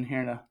came in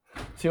here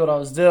to see what I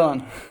was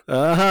doing.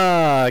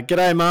 Aha!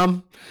 G'day,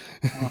 mum.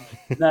 Uh,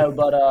 no,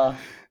 but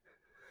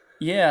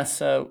yeah,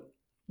 so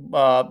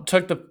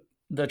took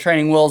the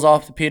training wheels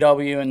off the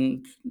PW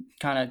and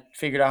kind of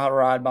figured out how to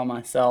ride by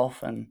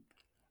myself. And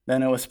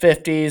then it was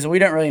 50s. We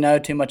didn't really know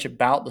too much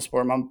about the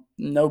sport.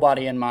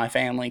 Nobody in my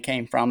family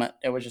came from it.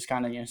 It was just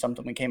kind of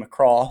something we came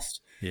across.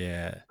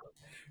 Yeah.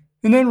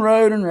 And then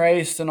rode and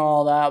raced and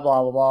all that,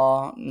 blah blah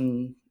blah.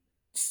 And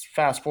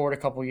fast forward a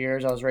couple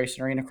years, I was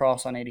racing arena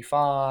cross on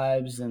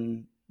 85s,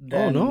 and Oh,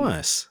 then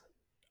nice.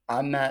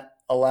 I met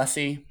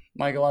Alessi,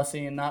 Mike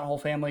Alessi, and that whole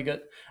family.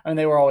 Good, I mean,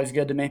 they were always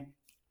good to me.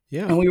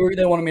 Yeah. And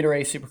they wanted me to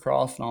race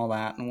Supercross and all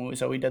that, and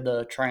so we did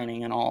the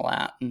training and all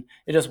that, and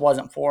it just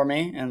wasn't for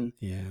me. And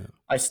Yeah.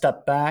 I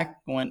stepped back,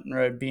 went and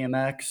rode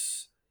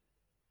BMX,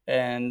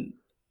 and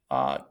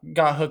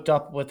got hooked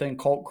up within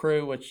Colt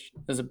Crew, which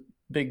is a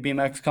big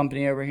BMX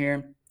company over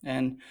here,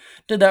 and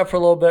did that for a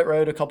little bit.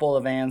 Rode a couple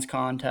of Vans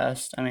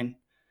contests. I mean,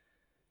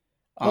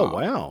 Oh, um,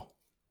 wow.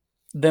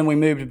 then we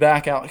moved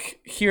back out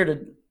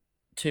here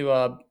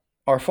to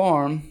our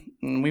farm,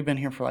 and we've been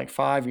here for like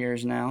 5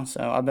 years now.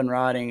 So I've been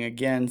riding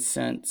again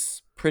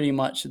since pretty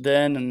much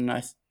then, and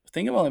I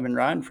think I've only been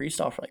riding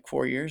freestyle for like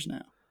 4 years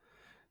now.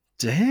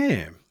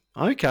 Damn.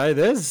 Okay,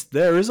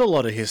 there is a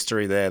lot of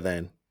history there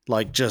then.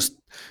 Like just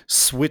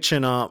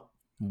switching up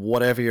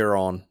whatever you're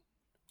on,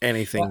 Yeah.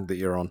 anything that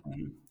you're on.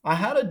 I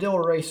had a deal to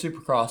race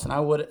Supercross, and I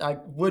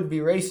would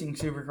be racing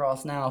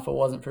Supercross now if it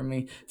wasn't for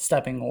me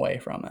stepping away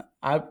from it.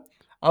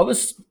 I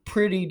was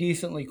pretty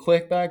decently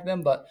quick back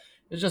then, but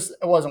it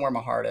wasn't where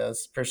my heart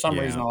is. For some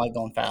reason, Yeah. I like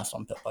going fast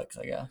on pit bikes,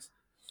 I guess.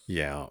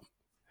 Yeah.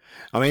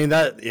 I mean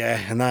that yeah,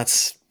 and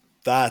that's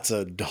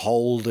a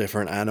whole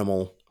different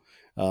animal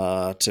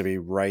to be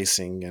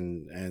racing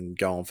and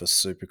going for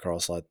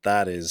supercross. Like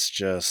that is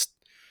just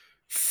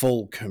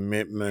full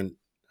commitment.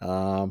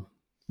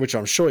 Which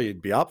I'm sure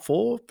you'd be up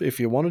for if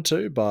you wanted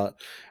to, but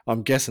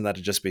I'm guessing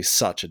that'd just be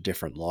such a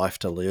different life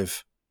to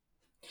live.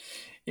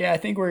 Yeah, I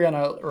think we're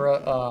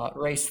gonna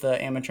race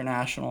the amateur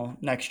national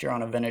next year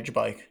on a vintage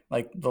bike,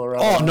 like the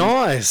Loretta Oh, Lynn.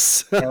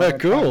 nice. Yeah, we're gonna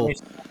try and Cool.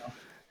 race.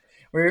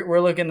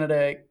 We're looking at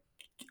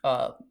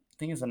I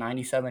think it's a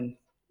 '97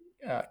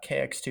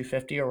 KX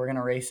 250, or we're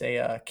gonna race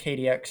a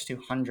KDX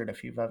 200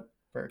 if you've ever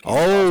came across.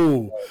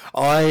 Oh,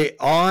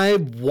 I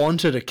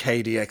wanted a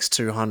KDX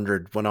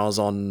 200 when I was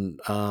on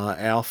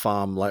our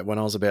farm, like when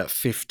I was about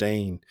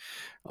 15.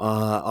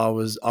 I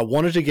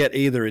wanted to get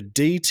either a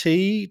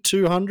DT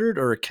 200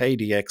 or a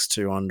KDX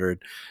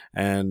 200,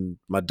 and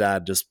my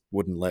dad just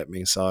wouldn't let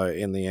me. So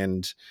in the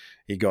end,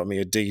 he got me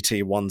a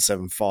DT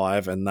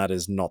 175, and that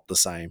is not the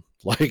same.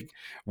 Like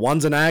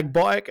one's an ag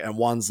bike, and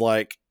one's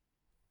like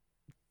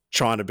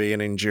trying to be an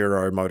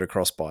enduro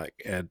motocross bike,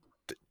 and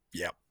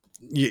yeah,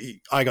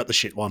 I got the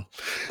shit one.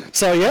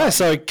 So yeah, Uh,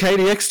 so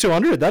KDX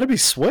 200, that'd be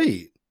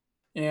sweet.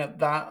 yeah,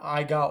 that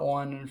I got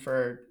one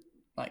for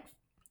like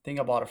I think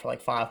I bought it for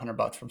like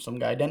 $500 from some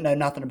guy. Didn't know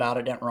nothing about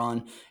it. Didn't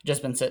run.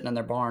 Just been sitting in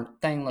their barn.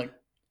 Thing like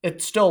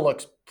it still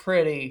looks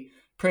pretty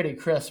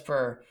crisp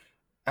for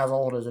as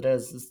old as it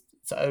is.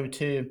 It's a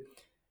 '02.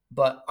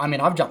 But I mean,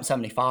 I've jumped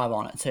 75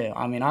 on it too.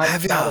 I mean, I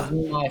Have that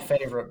is ya? my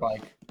favorite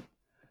bike.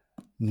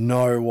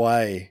 No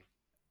way.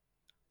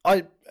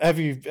 I have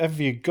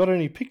you got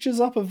any pictures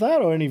up of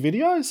that or any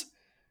videos?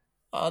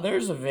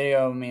 There's a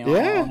video of me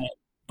Yeah. on it,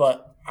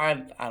 but I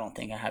don't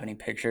think I have any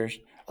pictures.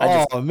 I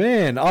just Oh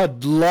man,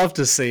 I'd love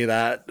to see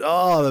that.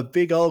 Oh, the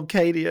big old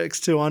KDX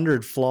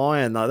 200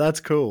 flying though. That's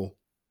cool.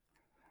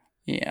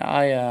 yeah,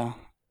 I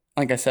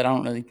like I said, I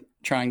don't really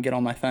try and get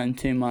on my phone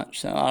too much,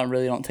 so I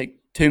really don't take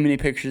too many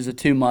pictures of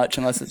too much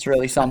unless it's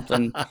really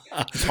something to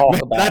talk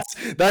Man, about.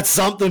 that's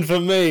something for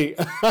me.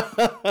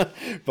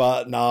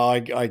 But no,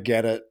 I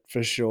get it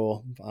for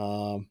sure.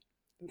 I'll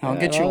Yeah,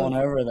 get you no, one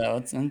over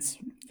though.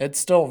 It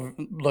still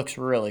looks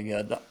really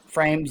good. The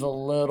frame's a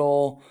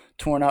little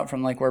torn up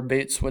from like where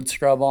boots would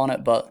scrub on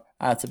it, but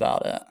that's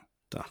about it.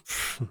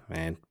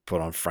 Man,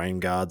 put on frame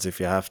guards if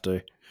you have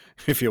to.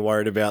 If you're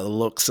worried about the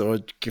looks, or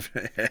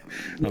I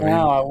Now mean,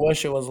 I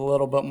wish it was a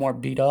little bit more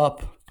beat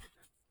up.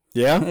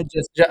 yeah,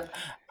 just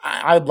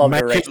I'd love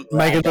to race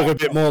make around it look that. a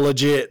bit more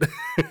legit.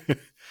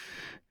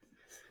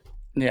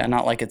 Yeah,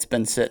 not like it's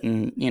been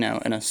sitting, in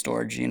a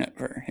storage unit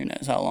for who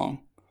knows how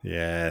long.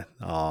 Yeah.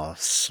 Oh,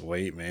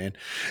 sweet man.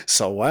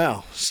 So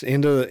wow,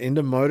 into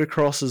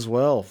motocross as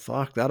well.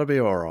 Fuck, that'll be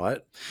all right.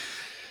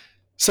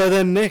 So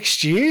then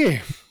next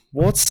year,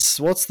 what's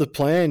the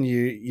plan?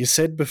 You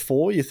said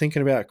before you're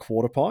thinking about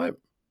quarter pipe.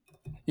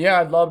 Yeah,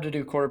 I'd love to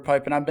do quarter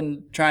pipe, and I've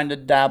been trying to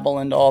dabble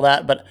into all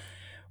that, but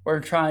we're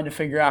trying to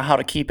figure out how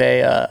to keep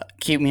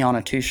me on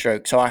a two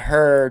stroke. So I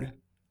heard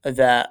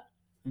that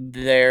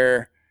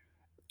there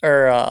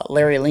or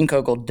Larry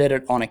Linkogel did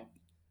it on a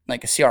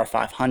CR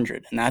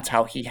 500, and that's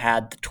how he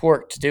had the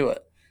torque to do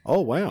it.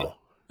 Oh wow.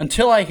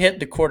 Until I hit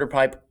the quarter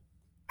pipe,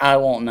 I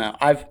won't know.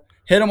 I've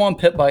hit him on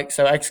pit bike,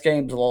 so X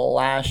Games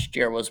last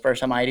year was the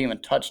first time I'd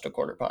even touched a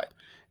quarter pipe.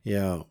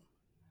 Yeah.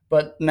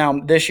 But now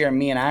this year,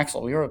 me and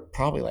Axel, we were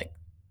probably like,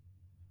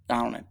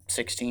 I don't know,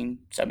 16,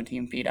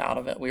 17 feet out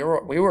of it. We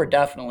were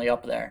definitely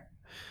up there.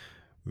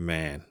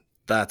 Man,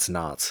 that's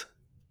nuts.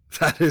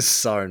 That is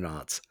so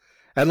nuts.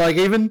 And like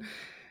even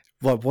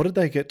like what did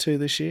they get to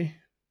this year?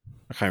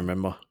 I can't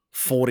remember.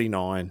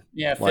 49.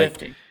 Yeah, Like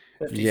 50.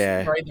 50,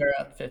 yeah. right there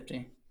at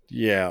 50.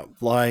 Yeah,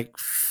 like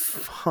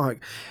fuck.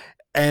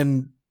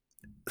 And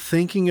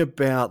thinking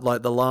about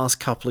like the last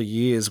couple of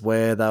years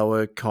where they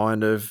were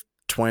kind of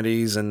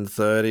 20s and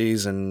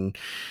 30s and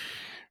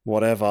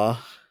whatever,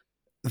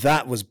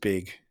 that was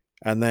big.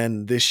 And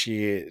then this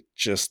year it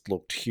just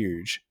looked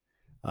huge.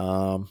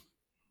 Um,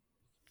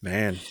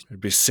 Man,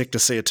 it'd be sick to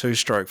see a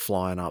two-stroke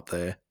flying up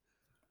there.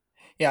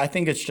 Yeah, I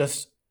think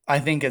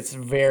it's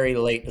very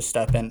late to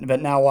step in.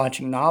 But now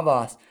watching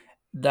Navas,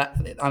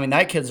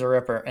 that kid's a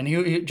ripper, and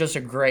he just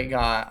a great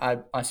guy.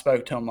 I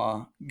spoke to him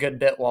a good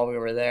bit while we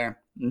were there,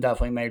 and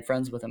definitely made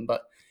friends with him.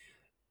 But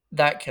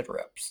that kid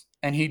rips,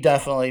 and he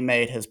definitely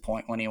made his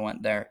point when he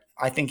went there.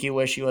 I think he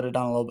wished he would have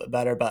done a little bit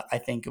better, but I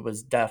think it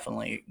was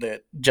definitely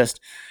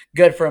just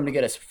good for him to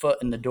get his foot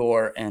in the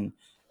door, and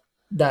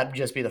that'd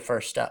just be the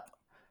first step.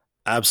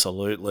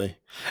 Absolutely.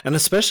 And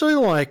especially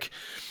like,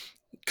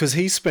 because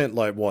he spent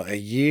like what, a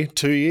year,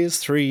 2 years,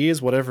 3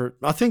 years, whatever.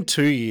 I think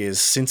 2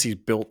 years since he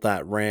built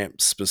that ramp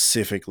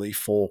specifically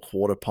for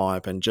quarter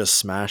pipe and just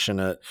smashing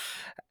it.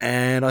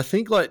 And I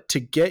think like to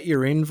get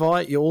your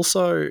invite, you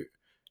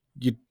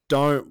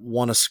don't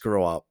want to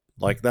screw up.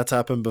 Like that's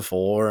happened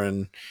before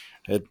and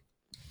it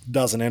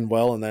doesn't end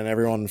well. And then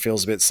everyone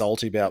feels a bit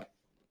salty about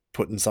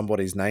putting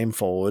somebody's name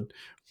forward.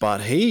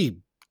 But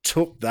he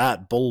took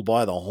that bull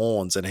by the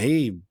horns and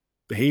he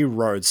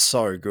rode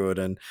so good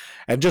and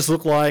just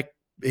looked like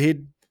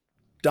he'd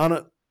done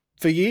it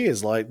for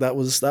years. Like that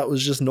was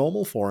just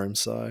normal for him.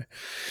 So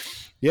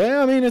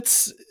yeah, I mean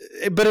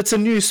but it's a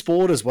new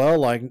sport as well.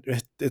 Like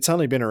it's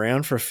only been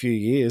around for a few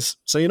years,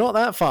 so you're not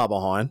that far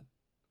behind.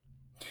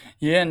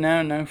 Yeah,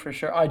 no, no, for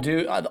sure. I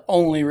do. The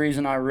only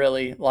reason I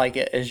really like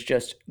it is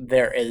just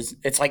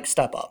it's like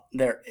step up.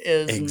 There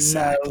is no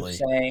Exactly.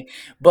 saying,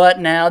 but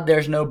now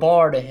there's no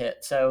bar to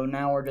hit. So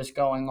now we're just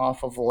going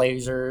off of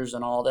lasers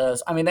and all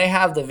this. I mean, they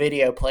have the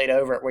video played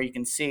over it where you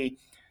can see,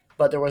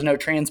 but there was no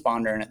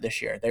transponder in it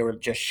this year. They were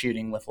just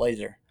shooting with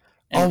laser.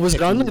 Oh, And was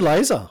it if only you,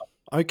 laser?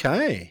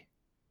 Okay.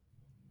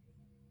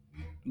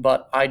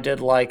 but I did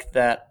like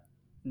that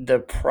the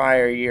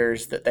prior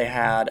years that they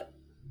had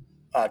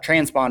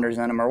transponders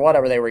in them or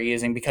whatever they were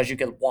using because you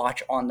could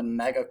watch on the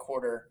mega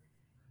quarter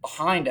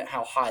behind it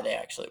how high they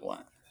actually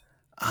went.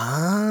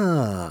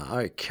 Ah,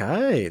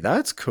 okay.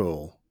 That's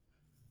cool.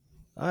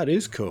 That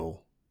is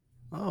cool.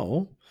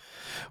 Oh.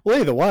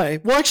 Well, either way.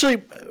 Well,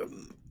 actually,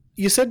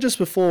 you said just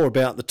before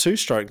about the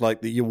two-stroke,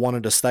 like that you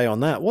wanted to stay on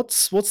that.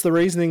 What's the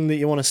reasoning that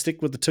you want to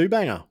stick with the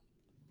two-banger?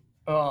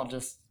 Oh,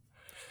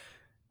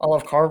 I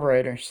love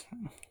carburetors.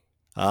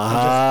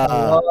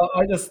 Ah,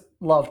 I just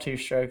love two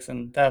strokes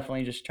and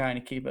definitely just trying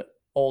to keep it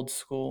old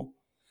school.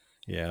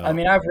 I yeah.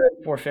 mean, I've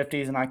ridden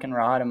 450s and I can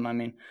ride them. I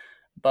mean,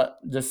 but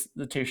just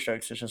the two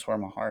strokes is just where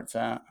my heart's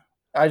at.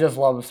 I just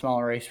love the smell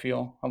of race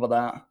fuel. How about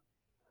that?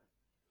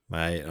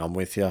 Mate, I'm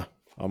with you.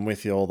 I'm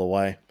with you all the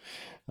way.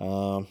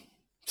 Um,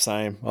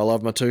 Same. I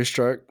love my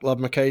two-stroke. Love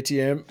my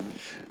KTM.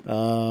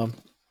 Um,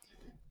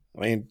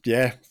 I mean,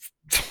 yeah,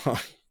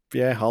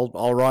 yeah.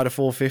 I'll ride a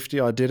 450.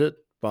 I did it,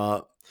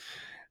 but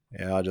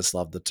yeah, I just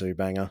love the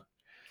two-banger.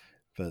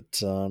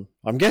 But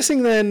I'm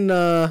guessing then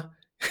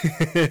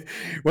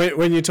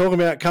when you're talking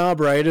about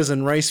carburetors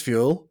and race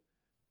fuel,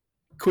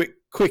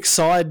 quick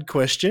side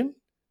question: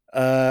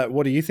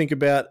 what do you think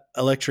about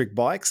electric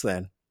bikes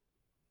then?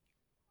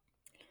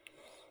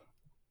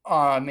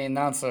 I mean,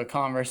 that's a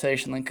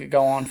conversation that could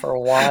go on for a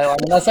while. I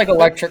mean, that's like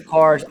electric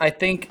cars. I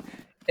think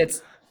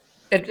it's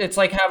it's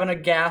like having a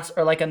gas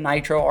or like a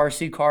nitro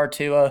RC car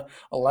to a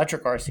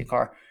electric RC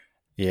car.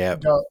 Yeah,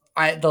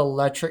 The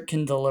electric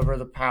can deliver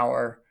the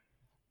power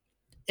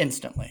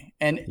instantly,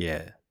 and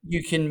yeah,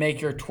 you can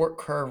make your torque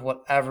curve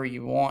whatever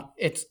you want.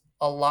 It's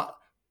a lot.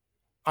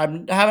 I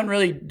haven't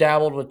really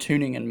dabbled with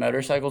tuning in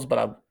motorcycles, but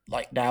I've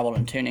like dabbled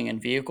in tuning in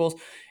vehicles.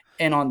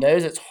 And on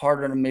those, it's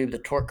harder to move the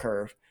torque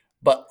curve.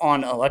 But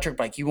on an electric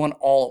bike, you want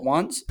all at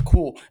once.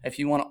 Cool. If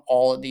you want it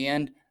all at the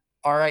end,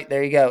 all right,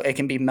 there you go. It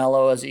can be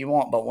mellow as you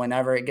want, but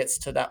whenever it gets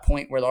to that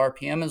point where the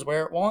RPM is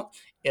where it wants,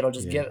 it'll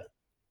just give Yeah. it.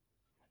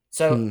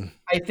 So Hmm.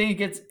 I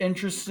think it's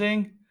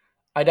interesting.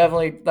 I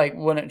definitely like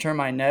wouldn't turn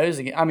my nose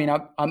again. I mean,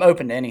 I'm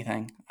open to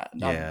anything.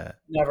 I'm Yeah.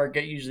 never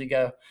usually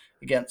go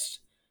against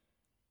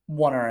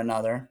one or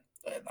another.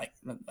 Like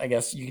I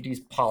guess you could use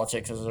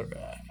politics as a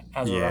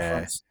Yeah.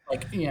 reference.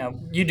 Like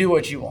you do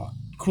what you want.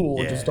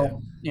 Cool, just Yeah.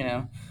 don't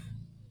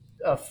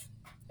uh,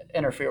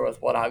 interfere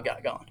with what I've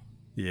got going.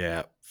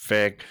 Yeah.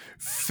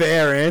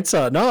 Fair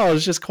answer. No, I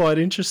was just quite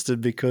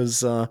interested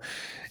because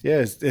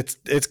yeah,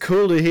 it's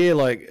cool to hear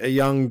like a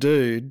young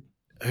dude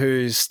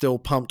who's still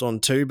pumped on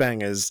two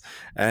bangers,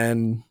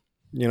 and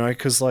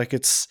because like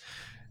it's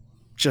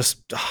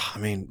just I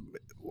mean,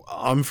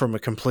 I'm from a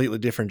completely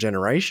different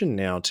generation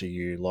now to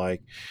you.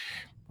 Like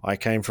I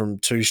came from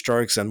two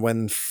strokes, and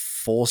when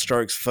four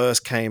strokes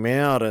first came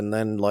out, and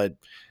then like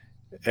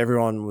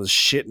everyone was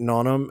shitting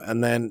on them,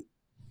 and then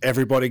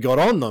everybody got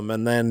on them,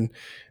 and then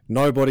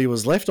nobody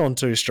was left on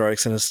two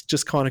strokes, and it's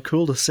just kind of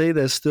cool to see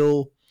there's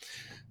still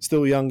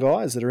young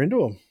guys that are into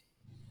them.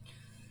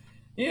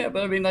 Yeah,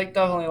 but I mean, like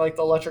definitely, like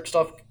the electric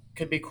stuff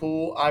could be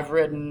cool. I've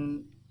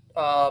ridden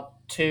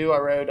two. I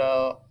rode.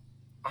 I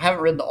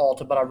haven't ridden the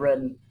Alta, but I've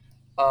ridden.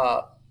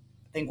 I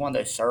think one of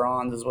those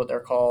Surons is what they're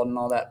called and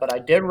all that. But I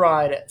did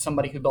ride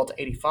somebody who built an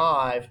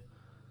 85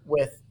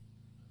 with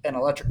an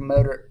electric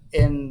motor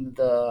in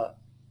the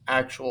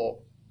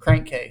actual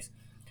crankcase.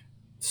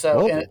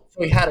 So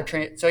he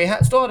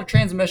had still had a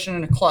transmission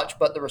and a clutch,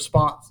 but the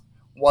response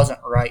wasn't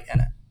right in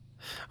it.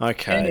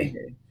 Okay.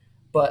 Anywho,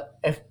 but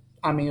if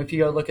you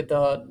go look at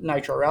the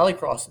Nitro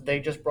Rallycross, they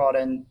just brought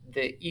in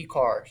the e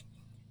cars,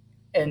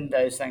 and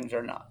those things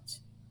are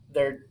nuts.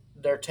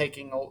 They're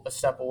taking a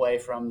step away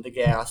from the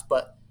gas,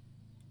 but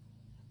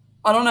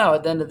I don't know.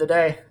 At the end of the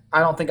day, I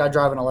don't think I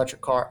drive an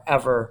electric car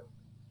ever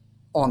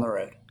on the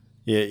road.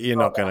 Yeah, you're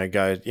How not about gonna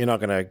go. You're not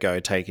gonna go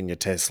taking your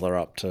Tesla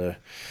up to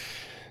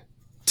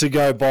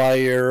go buy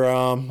your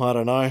I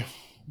don't know,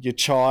 your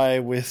chai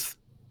with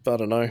I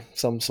don't know,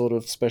 some sort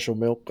of special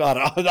milk. I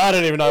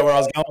don't even know where I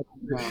was that? going.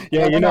 No,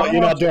 Yeah, I know. I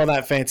you're know. not doing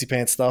that fancy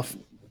pants stuff.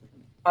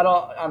 I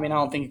don't. I mean, I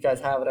don't think you guys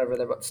have it over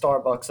there, but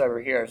Starbucks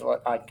over here is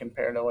what I'd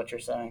compare to what you're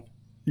saying.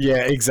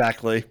 Yeah,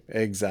 exactly,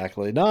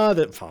 exactly. No,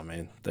 that I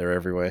mean they're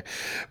everywhere.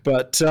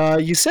 But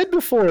you said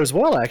before as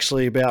well,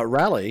 actually, about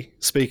rally.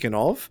 Speaking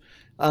of,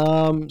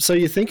 so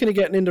you're thinking of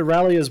getting into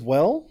rally as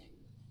well?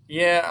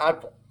 Yeah,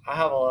 I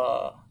have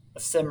a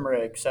sim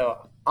rig,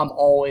 so I'm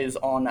always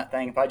on that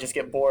thing. If I just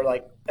get bored,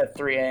 like at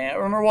 3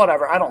 a.m. or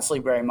whatever, I don't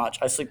sleep very much.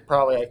 I sleep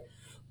probably like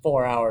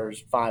 4 hours,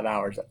 5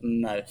 hours at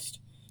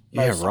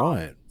Yeah, most times.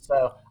 right.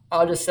 So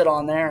I'll just sit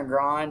on there and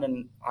grind,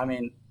 and I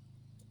mean,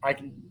 I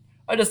can,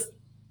 I just,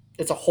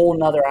 it's a whole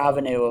nother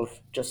avenue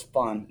of just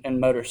fun in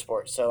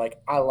motorsports. So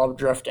like, I love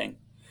drifting.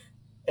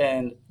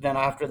 And then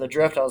after the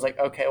drift, I was like,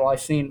 okay, well, I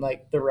seen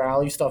like the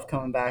rally stuff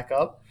coming back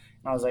up,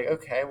 and I was like,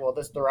 okay, well,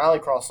 the rally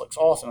cross looks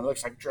awesome. It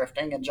looks like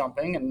drifting and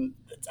jumping, and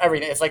it's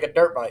everything. It's like a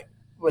dirt bike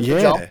with the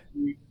jump.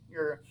 Yeah,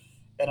 You're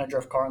in a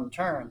drift car in the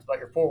turns, but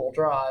you're 4 wheel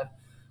drive,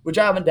 which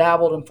I haven't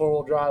dabbled in 4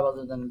 wheel drive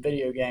other than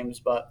video games,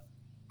 but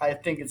I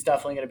think it's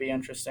definitely going to be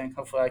interesting.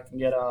 Hopefully, I can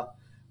get a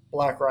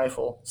Black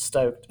Rifle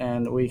stoked,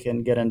 and we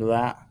can get into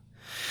that.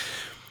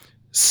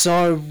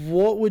 so,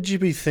 what would you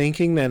be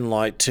thinking then,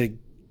 like to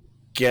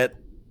get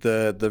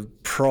the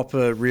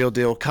proper real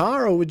deal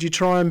car, or would you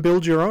try and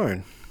build your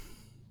own?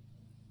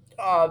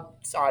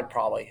 So I'd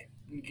probably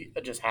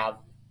just have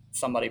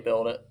somebody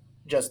build it,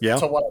 just Yeah,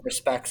 to whatever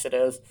specs it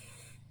is,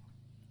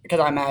 because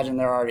I imagine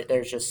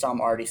there's just some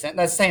already sent.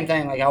 That's the same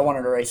thing. Like I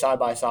wanted to race side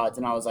by sides,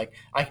 and I was like,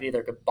 I could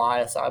either could buy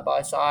a side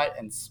by side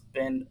and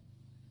spend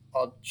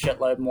a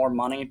shitload more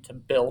money to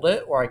build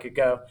it, or I could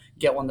go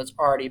get one that's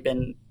already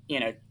been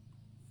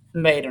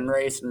made and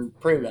raced and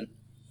proven.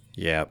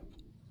 yeah,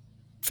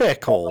 fair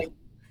But call. like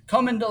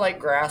come into like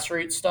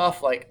grassroots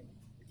stuff, like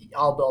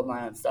I'll build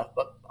my own stuff,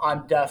 but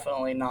I'm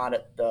definitely not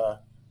at the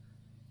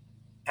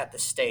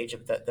stage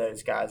of that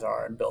those guys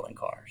are in building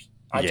cars.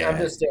 I'm Yeah,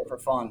 just there for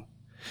fun,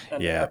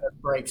 and yeah. if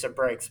it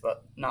breaks,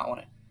 but not when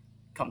it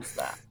comes to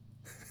that.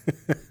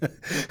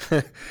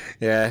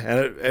 Yeah,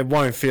 and it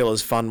won't feel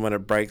as fun when it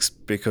breaks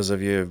because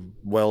of your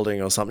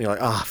welding or something. You're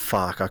like, ah,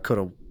 fuck, I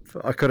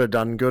could have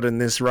done good in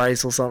this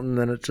race or something,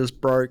 then it just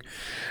broke.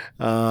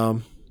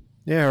 Um,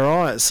 yeah,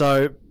 right.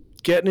 So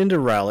getting into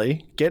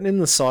rally, getting in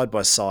the side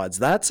by sides,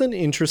 that's an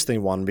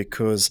interesting one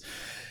because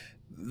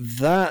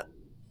that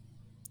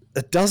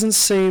it doesn't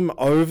seem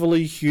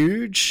overly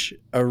huge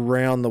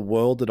around the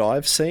world that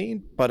I've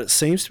seen, but it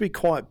seems to be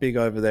quite big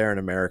over there in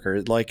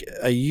America. Like,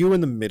 are you in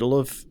the middle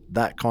of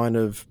that kind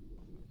of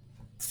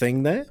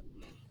thing there?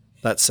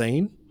 That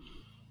scene?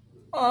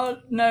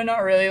 No,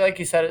 not really. Like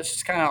you said, it's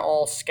just kind of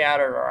all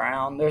scattered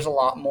around. There's a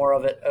lot more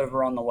of it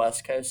over on the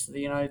west coast of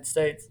the United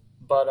States,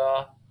 but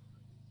I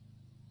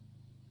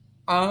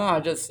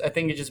don't know. I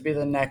think it just be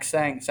the next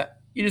thing. So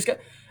you just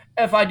get.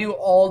 If I do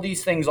all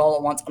these things all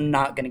at once, I'm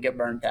not going to get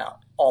burnt out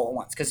all at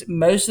once because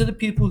most of the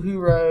people who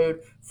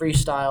rode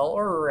freestyle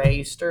or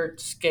raced or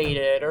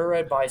skated or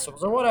rode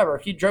bicycles or whatever,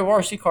 if you drove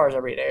RC cars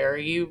every day or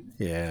you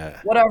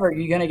Yeah, whatever,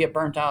 you're going to get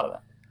burnt out of it.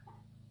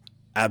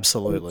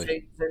 So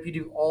absolutely, if you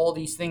do all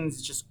these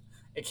things,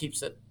 it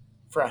keeps it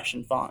fresh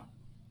and fun.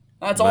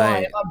 That's all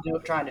mate.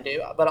 trying to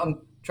do, but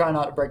I'm trying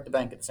not to break the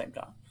bank at the same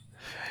time.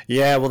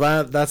 Yeah,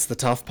 well, that's the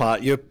tough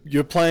part.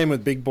 You're playing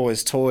with big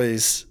boys'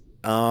 toys,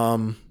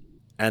 and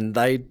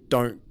they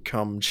don't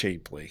come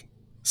cheaply.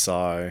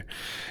 So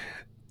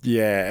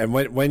yeah, and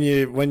when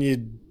you're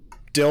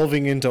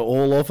delving into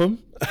all of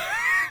them,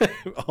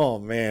 oh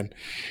man,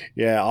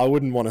 yeah, I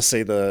wouldn't want to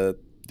see the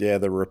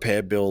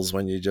repair bills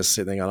when you just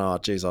sit there going, oh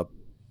geez, I've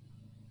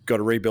got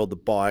to rebuild the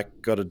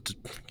bike, got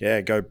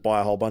to go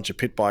buy a whole bunch of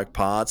pit bike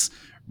parts,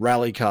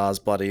 rally cars,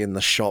 bloody in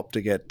the shop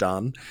to get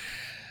done.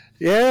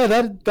 Yeah,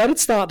 that'd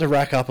start to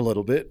rack up a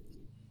little bit.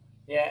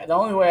 Yeah, the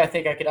only way I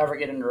think I could ever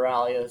get into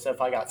rally is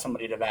if I got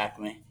somebody to back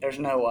me. There's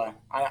no way.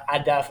 I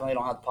definitely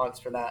don't have the pockets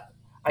for that.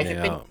 I can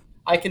Yeah,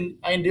 I can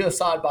do a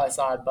side by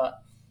side, but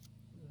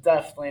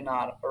definitely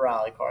not a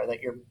rally car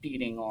that you're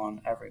beating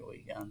on every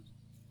weekend.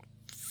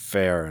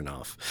 fair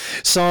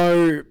enough.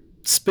 So,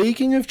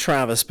 speaking of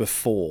Travis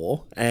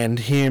before and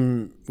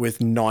him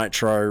with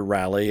Nitro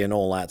Rally and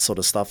all that sort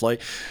of stuff,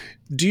 like,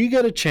 do you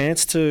get a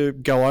chance to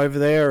go over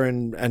there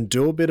and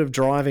do a bit of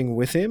driving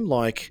with him?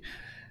 Like,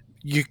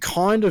 you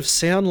kind of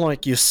sound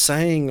like you're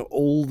saying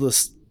all the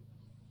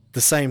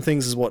same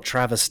things as what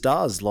Travis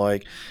does.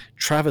 Like,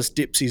 Travis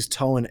dips his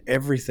toe in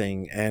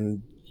everything,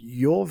 and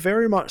you're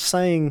very much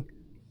saying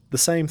the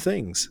same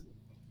things.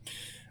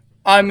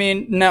 I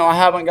mean, no, I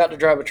haven't got to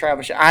drive with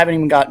Travis yet. I haven't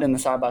even gotten in the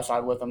side by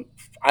side with him.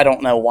 I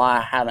don't know why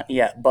I haven't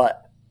yet,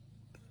 but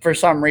for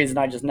some reason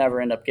I just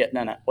never end up getting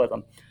in it with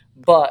him.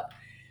 But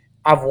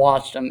I've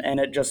watched him and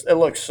it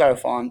looks so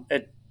fun.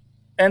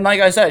 And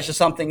like I said, it's just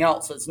something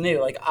else that's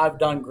new. Like I've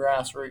done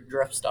grassroots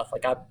drift stuff.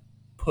 Like I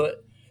put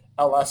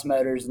LS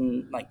motors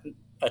in like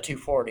a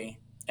 240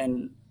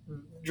 and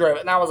drove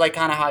it. And that was like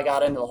kind of how I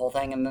got into the whole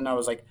thing. And then I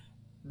was like,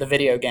 the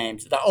video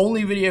games. The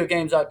only video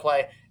games I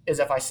play is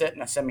if I sit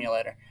in a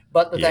simulator.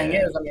 But the thing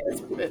Yeah. is, I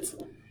mean,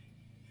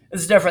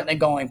 it's different than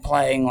going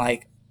playing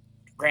like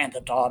Grand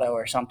Theft Auto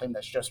or something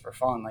that's just for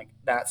fun. Like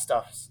that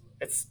stuff's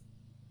it's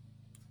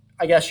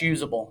I guess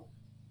usable.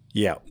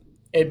 Yeah.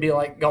 It'd be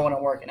like going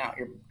and working out.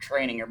 You're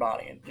training your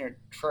body and you're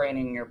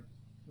training your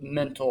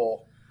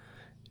mental.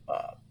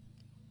 Uh,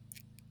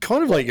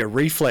 Kind of like your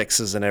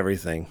reflexes and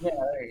everything. yeah,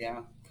 there you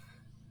go.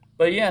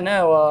 But yeah,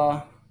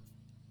 no.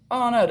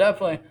 Oh no,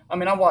 definitely. I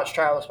mean, I watched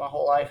Travis my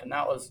whole life, and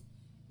that was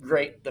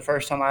great. The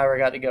first time I ever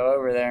got to go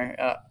over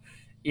there.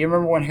 You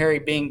remember when Harry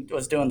Bing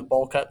was doing the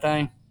bowl cut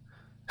thing?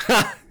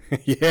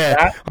 Yeah.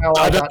 That's how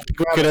I I don't got think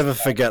we could Travis. ever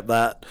forget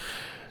that.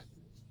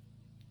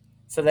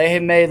 So they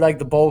had made like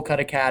the Bowl Cut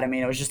Academy,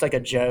 and it was just like a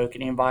joke.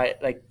 And he invited,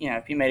 like,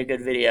 if you made a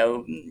good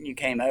video, you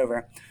came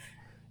over.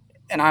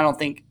 And I don't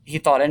think he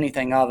thought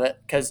anything of it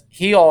because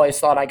he always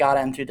thought I got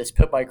in through this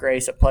pit bike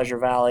race at Pleasure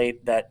Valley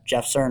that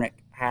Jeff Cernick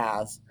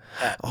has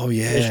at Oh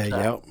his yeah,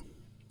 track. yep.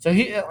 So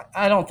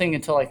I don't think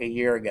until like a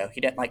year ago,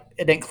 he didn't like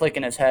it didn't click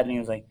in his head, and he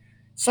was like,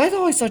 "So I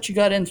always thought you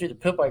got in through the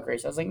pit bike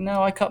race." I was like,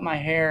 "No, I cut my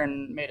hair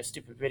and made a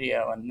stupid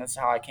video, and that's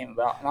how I came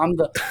about." And I'm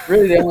the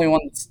really the only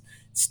one that's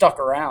stuck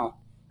around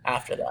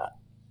after that.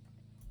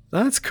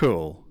 That's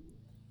cool.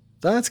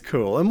 That's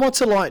cool. And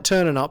what's it like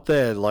turning up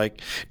there?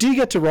 Like, do you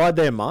get to ride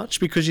there much?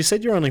 Because you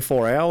said you're only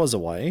 4 hours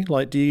away.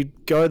 Like, do you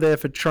go there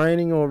for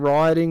training or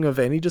riding of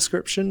any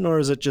description, or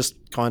is it just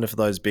kind of for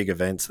those big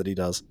events that he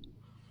does?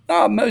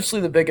 Mostly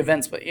the big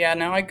events, but yeah,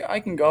 now I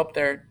can go up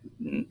there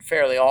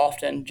fairly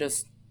often.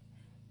 Just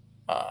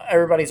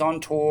everybody's on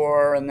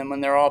tour, and then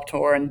when they're off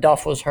tour, and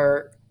Duff was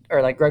hurt,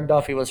 or like Greg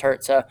Duffy was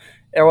hurt, so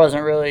there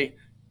wasn't really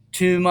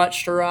too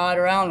much to ride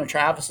around. And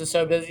Travis is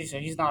so busy, so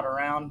he's not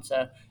around.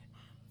 So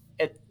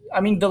I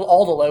mean,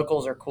 all the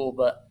locals are cool,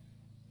 but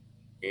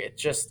it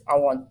just I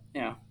want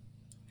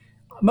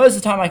most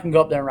of the time I can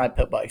go up there and ride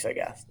pit bikes, I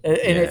guess. And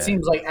it Yeah.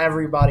 seems like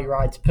everybody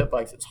rides pit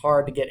bikes. It's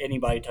hard to get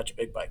anybody to touch a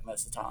big bike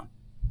most of the time.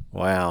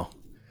 Wow.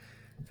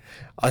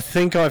 I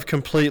think I've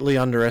completely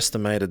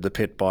underestimated the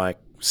pit bike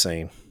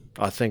scene.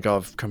 I think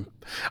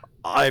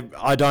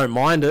I don't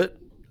mind it.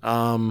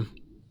 Um,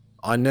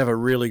 I never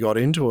really got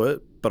into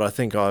it, but I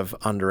think I've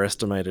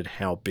underestimated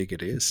how big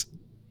it is.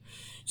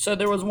 So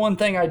there was one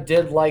thing I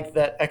did like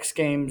that X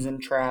Games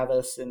and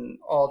Travis and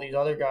all these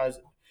other guys.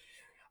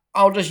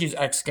 I'll just use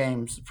X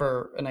Games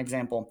for an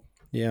example.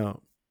 Yeah.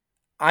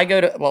 I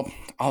go to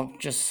I'll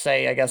just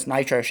say I guess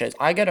Nitro shows.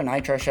 I go to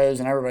Nitro shows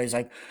and everybody's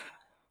like,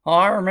 "Oh,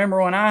 I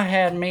remember when I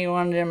had me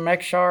one of them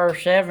XR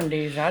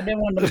 70s. I did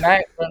one of them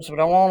backflips, but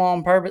I won't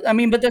on purpose." I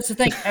mean, but that's the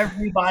thing.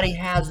 Everybody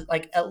has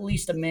like at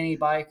least a mini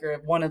bike or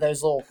one of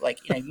those little like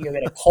you go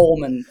get a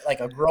Coleman like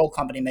a grill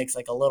company makes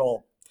like a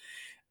little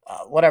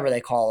whatever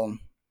they call them.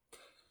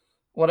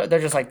 What they're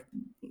just like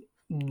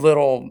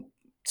little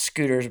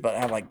scooters, but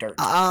have like dirt.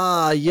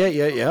 Yeah,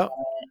 yeah, yeah.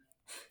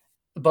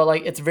 But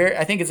like it's very,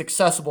 I think it's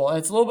accessible and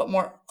it's a little bit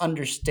more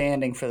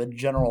understanding for the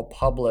general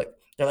public.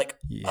 They're like,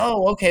 Yeah.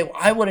 oh, okay, well,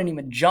 I wouldn't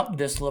even jump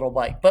this little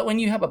bike. But when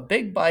you have a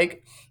big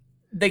bike,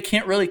 they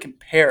can't really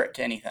compare it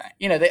to anything,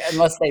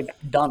 unless they've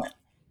done it.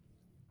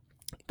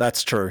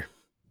 That's true.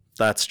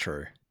 That's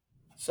true.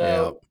 Yeah.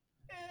 So,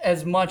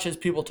 as much as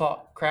people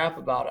talk crap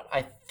about it,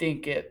 I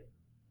think it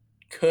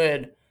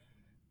could,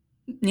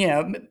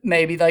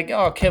 maybe like,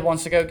 oh, a kid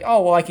wants to go,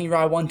 oh, well, I can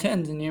ride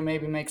 110s and you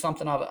maybe make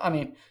something of it. I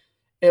mean,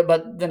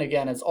 but then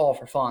again, it's all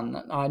for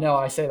fun. I know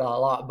I say that a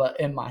lot, but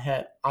in my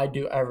head, I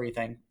do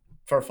everything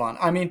for fun.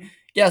 I mean,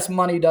 yes,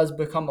 money does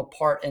become a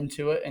part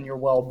into it and your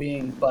well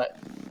being, but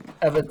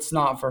if it's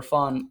not for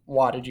fun,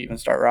 why did you even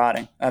start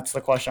riding? That's the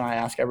question I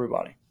ask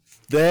everybody.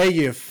 There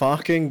you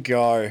fucking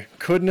go.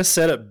 Couldn't have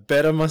said it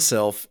better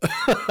myself.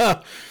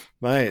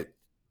 Mate,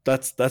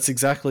 that's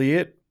exactly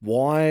it.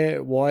 Why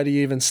do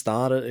you even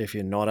start it if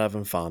you're not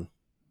having fun?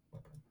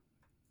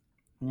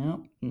 Yeah.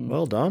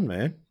 Well done,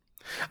 man.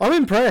 I'm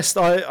impressed.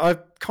 I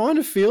kind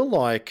of feel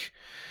like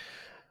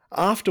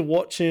after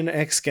watching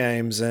X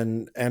Games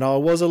and I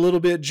was a little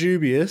bit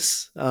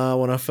dubious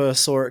when I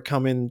first saw it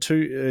come in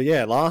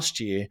last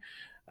year,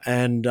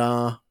 and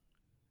not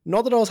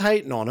that I was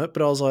hating on it,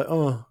 but I was like,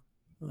 oh,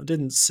 I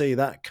didn't see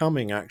that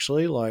coming.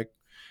 Actually, like,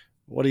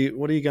 what are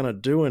you gonna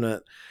do in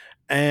it?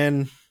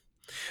 And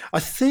I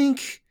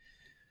think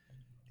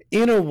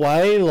in a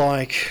way,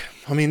 like,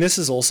 I mean, this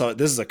is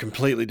a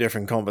completely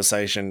different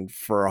conversation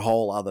for a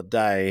whole other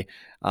day.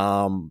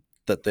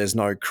 That there's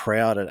no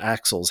crowd at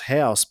Axel's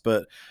house,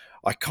 but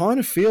I kind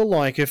of feel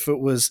like if there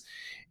was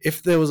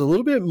a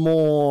little bit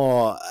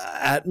more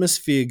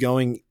atmosphere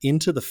going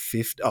into the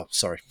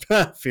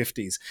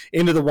 50s,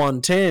 into the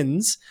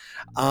 110s,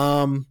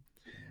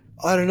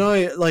 I don't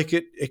know, like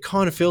it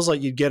kind of feels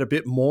like you'd get a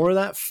bit more of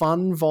that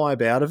fun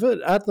vibe out of it.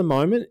 At the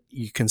moment,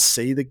 you can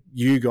see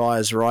you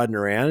guys riding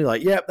around. You're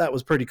like, yep, that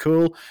was pretty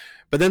cool.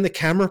 But then the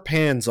camera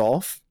pans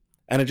off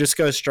and it just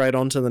goes straight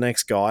on to the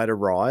next guy to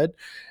ride.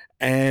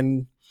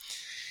 And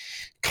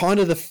kind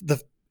of the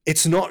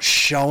it's not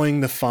showing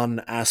the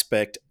fun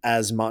aspect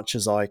as much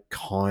as I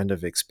kind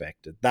of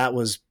expected. That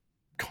was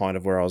kind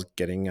of where I was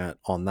getting at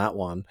on that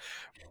one.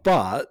 But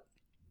Well,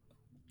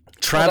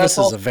 that's Travis's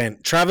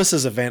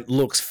all. event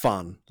looks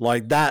fun.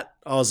 Like that,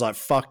 I was like,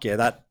 fuck yeah,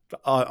 that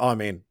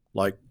I'm in.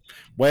 Like,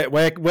 where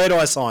do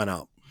I sign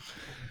up?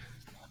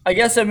 I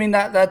guess I mean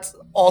that's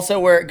also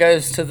where it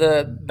goes to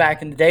the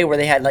back in the day where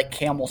they had like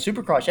Camel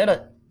Supercross. You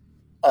had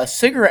a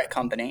cigarette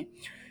company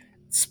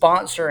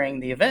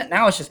sponsoring the event.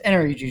 Now it's just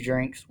energy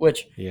drinks,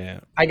 which Yeah.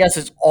 I guess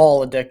is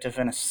all addictive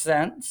in a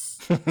sense.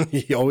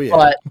 Oh yeah.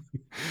 But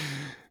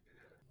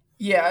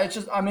yeah, it's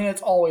just, I mean,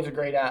 it's always a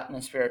great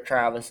atmosphere at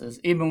Travis's,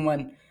 even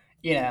when,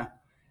 you know,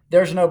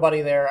 there's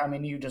nobody there. I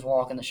mean, you just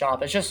walk in the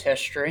shop. It's just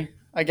history,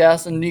 I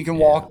guess. And you can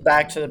Yeah. walk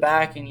back to the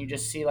back and you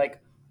just see, like,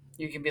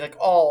 you can be like,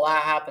 oh,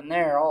 that happened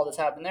there. All this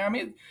happened there. I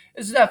mean,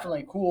 it's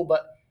definitely cool,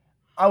 but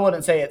I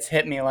wouldn't say it's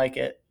hit me like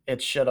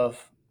it should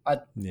have.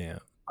 Yeah.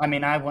 I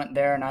mean, I went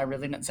there and I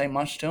really didn't say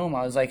much to him.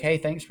 I was like, "Hey,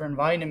 thanks for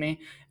inviting me,"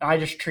 and I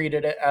just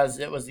treated it as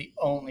it was the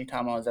only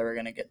time I was ever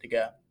going to get to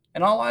go.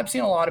 And I've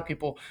seen a lot of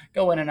people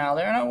go in and out of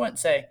there, and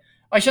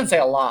I shouldn't say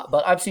a lot,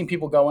 but I've seen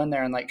people go in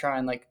there and like try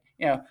and like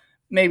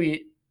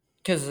maybe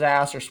kiss his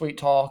ass or sweet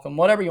talk and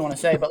whatever you want to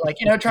say, but like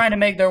trying to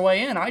make their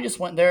way in. I just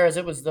went there as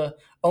it was the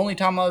only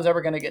time I was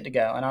ever going to get to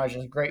go, and I was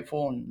just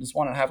grateful and just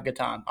wanted to have a good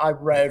time. I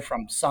rode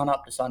from sun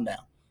up to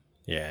sundown.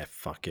 Yeah.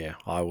 Fuck yeah.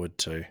 I would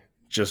too.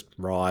 Just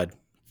ride.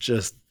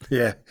 Just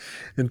yeah.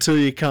 Until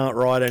you can't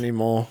ride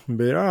anymore.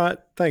 But all right.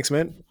 Thanks,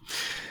 man.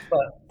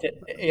 But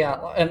yeah,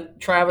 and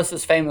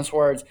Travis's famous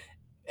words,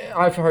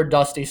 I've heard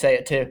Dusty say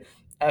it too.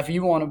 If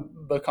you want to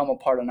become a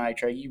part of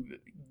Nitro,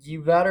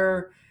 you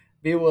better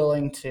be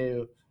willing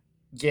to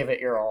give it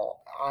your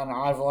all. And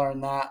I've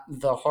learned that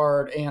the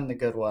hard and the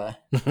good way.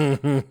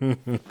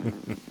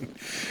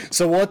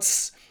 So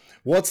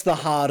what's the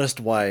hardest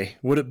way?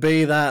 Would it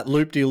be that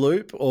loop de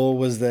loop,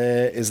 or is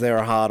there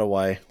a harder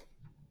way?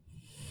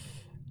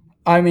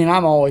 I mean,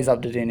 I'm always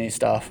up to do new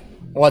stuff.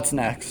 What's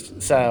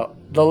next? So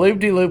the loop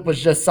de loop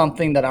was just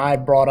something that I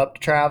brought up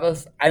to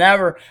Travis.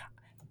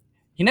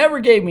 He never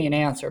gave me an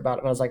answer about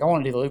it. But I was like, I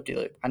want to do the loop de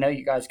loop. I know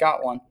you guys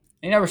got one.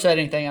 He never said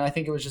anything, and I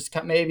think it was just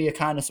maybe a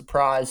kind of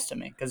surprise to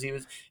me because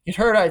he'd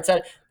heard I'd said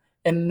it,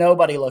 and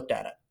nobody looked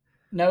at it.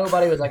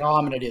 Nobody was like, "Oh,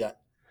 I'm going to do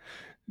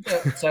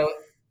that." So,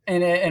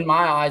 in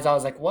my eyes, I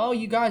was like, "Well,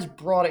 you guys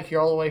brought it here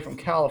all the way from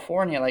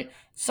California. Like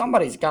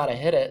somebody's got to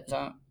hit it."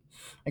 So,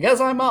 I guess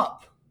I'm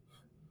up.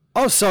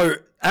 Oh, so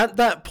at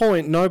that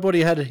point,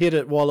 nobody had hit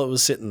it while it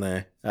was sitting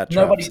there at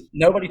Travis.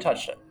 Nobody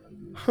touched it.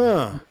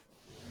 Huh.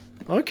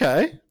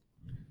 Okay. I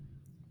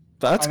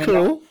That's mean, that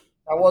cool.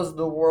 that was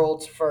the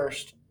world's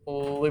first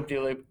loop de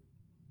loop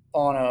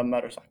on a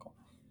motorcycle,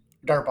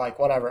 dirt bike,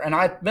 whatever. And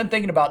I've been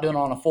thinking about doing it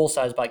on a full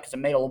size bike because it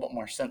made a little bit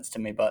more sense to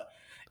me. But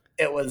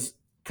it was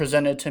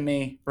presented to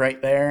me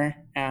right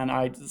there, and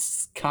I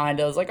just kind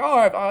of was like,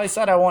 "Oh, I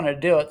said I wanted to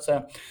do it,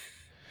 so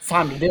it's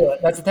time to do it."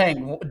 That's the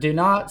thing. Do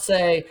not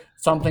say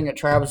something at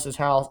Travis's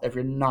house if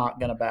you're not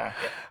gonna back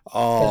it,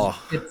 because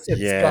Oh, it's gonna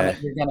yeah.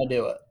 you're gonna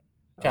do it,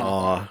 kind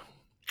of thing.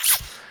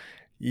 Oh,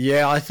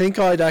 yeah. I think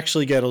I'd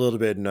actually get a little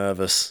bit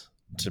nervous,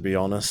 to be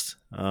honest.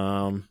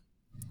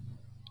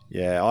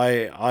 Yeah,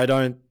 I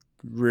don't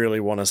really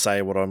want to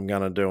say what I'm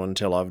gonna do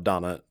until I've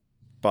done it,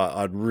 but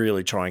I'd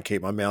really try and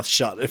keep my mouth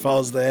shut if I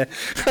was there.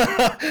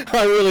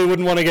 I really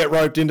wouldn't want to get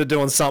roped into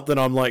doing something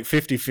I'm like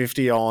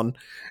 50-50 on,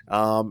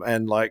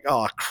 and like,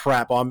 oh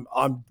crap, I'm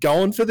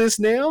going for this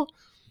now.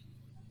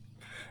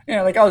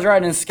 Like I was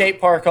riding in a skate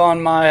park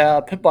on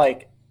my pit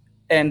bike,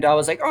 and I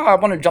was like, "Oh, I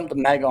want to jump the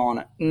Mega on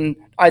it." And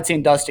I'd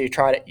seen Dusty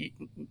try it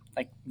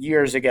like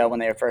years ago when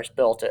they first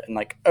built it, and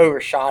like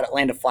overshot it,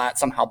 landed flat,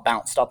 somehow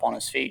bounced up on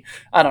his feet.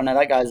 I don't know.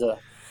 That guy's a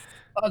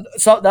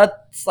so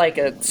that's like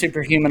a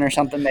superhuman or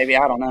something. Maybe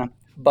I don't know.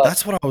 But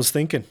That's what I was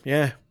thinking.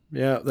 Yeah,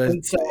 yeah.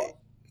 and so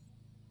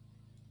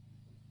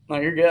no,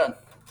 you're good.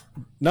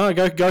 No,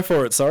 go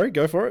for it. Sorry,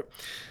 go for it.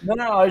 No,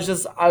 no, I was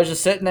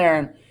just sitting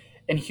there,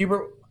 and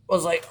Hubert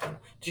was like,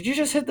 "Did you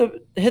just hit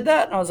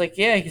that?" And I was like,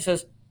 "Yeah." He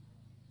says,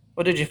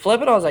 "Well, did you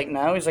flip it?" I was like,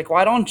 "No." He's like,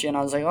 "Why don't you?" And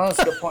I was like, "Well, that's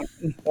a good point.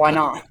 Why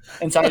not?"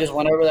 And so I just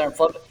went over there and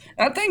flipped it.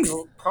 And that thing's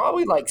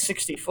probably like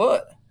 60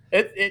 foot.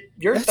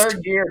 Your That's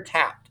third gear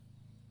tapped.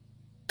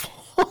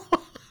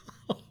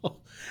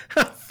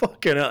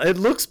 fucking hell. It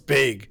looks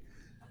big.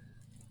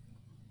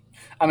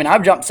 I mean,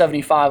 I've jumped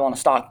 75 on a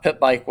stock pit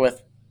bike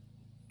with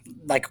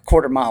like a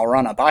quarter-mile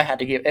run up. I had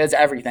to give it was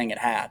everything it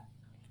had.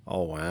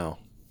 Oh wow,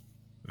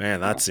 man,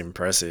 that's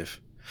impressive.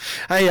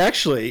 Hey,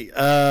 actually,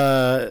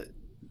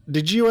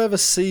 did you ever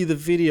see the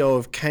video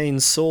of Kane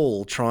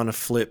Saul trying to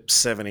flip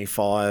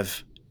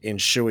 75 in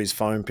Shuey's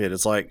foam pit?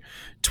 It's like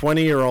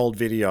 20-year-old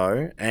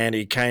video, and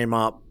he came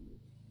up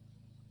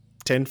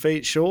 10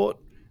 feet short,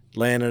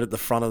 landed at the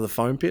front of the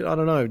foam pit. I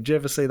don't know. Did you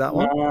ever see that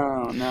one?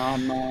 No, no,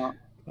 I'm not.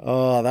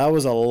 Oh, that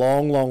was a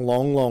long, long,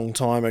 long, long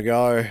time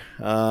ago.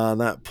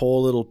 That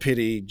poor little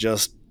pitty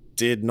just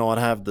did not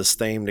have the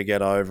steam to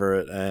get over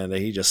it, and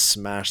he just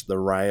smashed the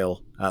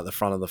rail at the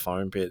front of the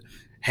foam pit.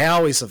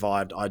 How he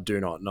survived, I do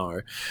not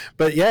know.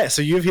 But yeah,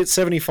 so you've hit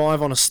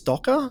 75 on a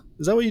stocker?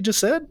 Is that what you just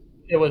said?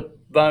 It was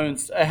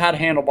bones. It had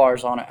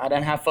handlebars on it. I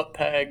didn't have foot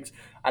pegs.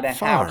 I didn't have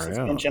Far out.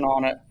 suspension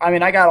on it. I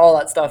mean, I got all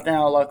that stuff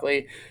now.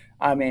 Luckily,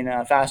 I mean,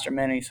 Faster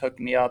Minis hooked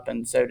me up,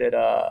 and so did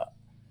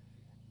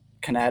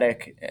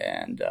Kinetic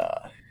and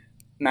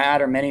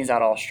Matter Minis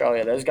out of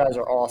Australia. Those guys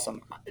are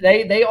awesome.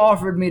 They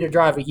offered me to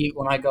drive a Heat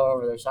when I go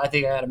over there, so I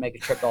think I got to make a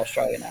trip to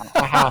Australia now.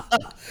 I have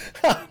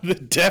to.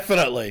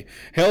 Definitely.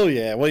 Hell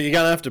yeah. Well, you're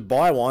going to have to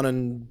buy one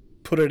and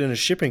put it in a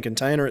shipping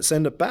container and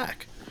send it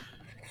back.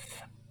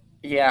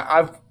 Yeah,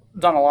 I've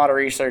done a lot of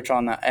research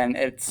on that, and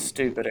it's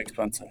stupid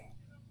expensive,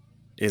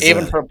 Is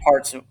even it? for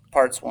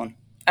parts one.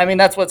 I mean,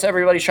 that's what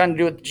everybody's trying to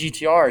do with the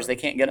GTRs. They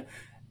can't get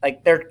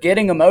like they're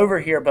getting them over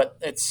here, but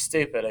it's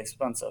stupid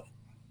expensive.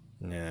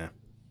 Yeah.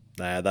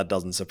 Nah, that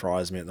doesn't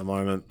surprise me at the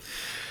moment.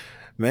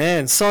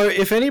 Man, so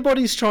if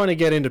anybody's trying to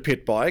get into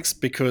pit bikes,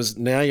 because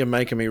now you're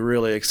making me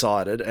really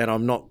excited, and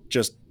I'm not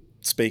just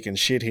speaking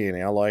shit here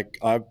now, like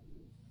I'm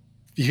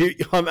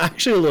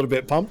actually a little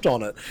bit pumped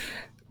on it.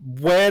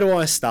 Where do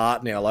I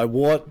start now? Like,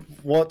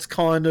 what's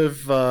kind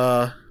of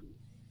the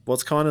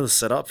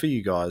setup for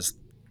you guys?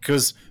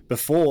 Because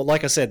before,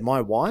 like I said, my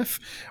wife,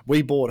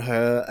 we bought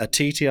her a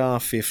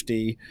TTR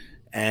 50,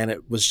 and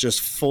it was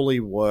just fully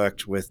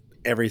worked with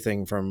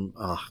everything from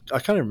I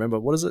can't remember,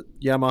 what is it,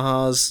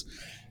 Yamaha's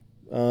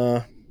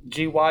uh,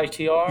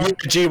 GYTR.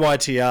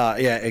 GYTR.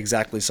 Yeah,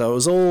 exactly. So it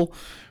was all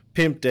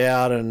pimped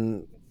out,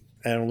 and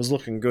it was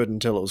looking good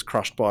until it was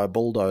crushed by a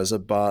bulldozer.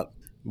 But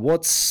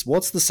what's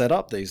the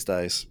setup these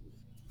days?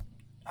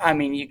 I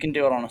mean, you can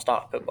do it on a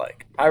stock pit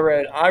bike.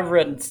 I've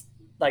ridden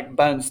like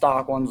bone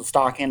stock ones with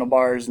stock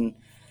handlebars, and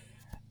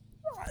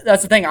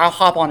that's the thing. I'll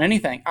hop on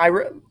anything. I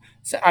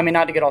mean,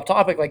 not to get off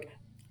topic. Like,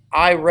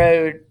 I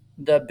rode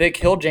the big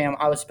hill jam.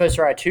 I was supposed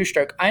to ride two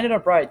stroke. I ended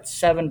up riding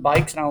seven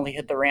bikes, and I only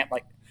hit the ramp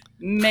like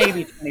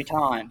maybe 20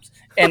 times,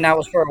 and that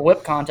was for a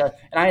whip contest.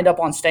 And I ended up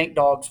on Stank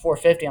Dogs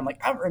 450. I'm like,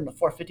 I've ridden the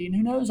 450 and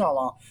who knows how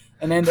long,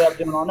 and ended up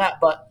doing on that.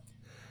 But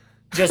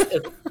that's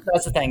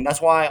the thing.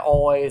 That's why I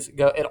always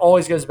go. It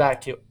always goes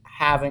back to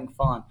having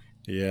fun.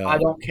 Yeah. I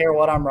don't care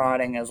what I'm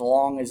riding as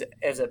long as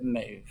it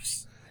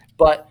moves.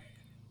 But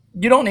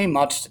you don't need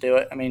much to do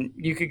it. I mean,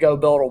 you could go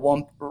build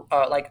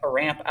like a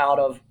ramp out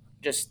of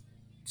just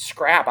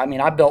scrap. I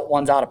mean, I built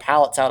ones out of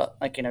pallets, out of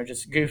like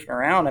just goofing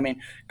around. I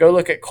mean, go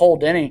look at Cole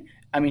Denny.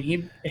 I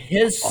mean,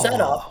 his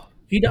setup.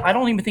 Oh, I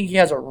don't even think he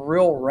has a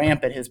real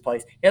ramp at his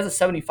place. He has a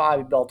 75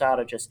 he built out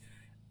of just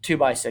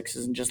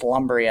 2x6s and just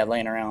lumber he had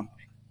laying around.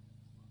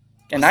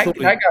 I And that thought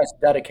he. guy's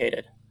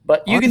dedicated.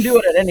 But you I can do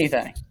it at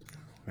anything.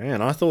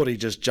 Man, I thought he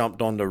just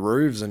jumped onto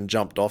roofs and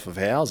jumped off of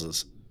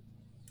houses.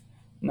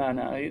 No,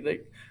 no.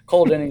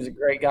 Cole Denning's a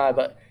great guy,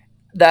 but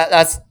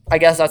that's I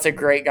guess that's a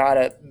great guy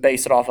to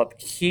base it off of.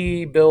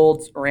 He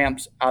builds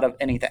ramps out of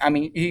anything. I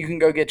mean, you can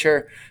go get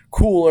your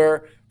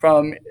cooler,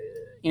 from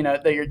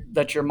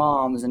that's your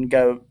mom's and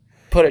go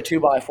put a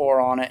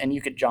 2x4 on it and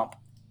you could jump.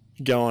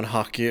 Go and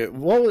huck you.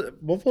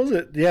 What was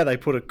it? Yeah, they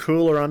put a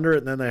cooler under it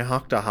and then they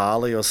hucked a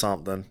Harley or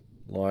something.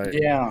 Like,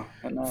 Yeah,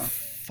 I know.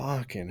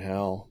 fucking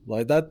hell.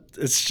 Like that,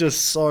 it's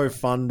just so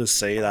fun to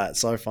see that.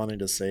 So funny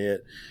to see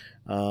it.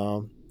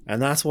 And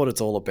that's what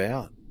it's all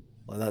about.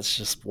 Like, that's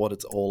just what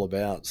it's all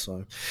about.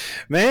 So,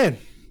 man,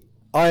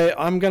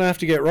 I'm going to have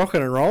to get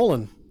rocking and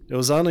rolling. It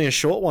was only a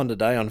short one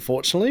today,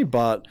 unfortunately,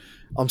 but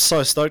I'm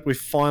so stoked we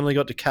finally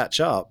got to catch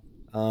up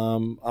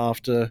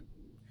after.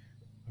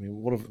 I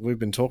mean, we've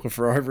been talking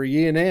for over a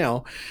year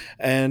now,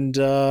 and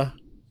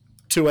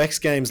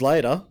 2X Games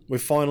later,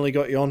 we've finally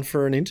got you on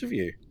for an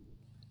interview.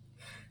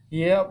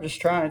 Yep, just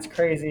trying. It's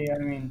crazy. I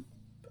mean,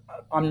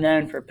 I'm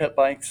known for pit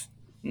bikes.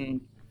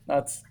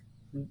 That's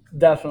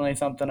definitely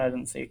something I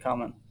didn't see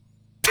coming.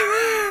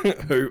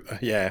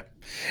 Yeah.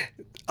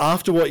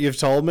 After what you've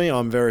told me,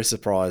 I'm very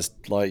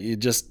surprised. Like, you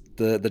just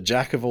the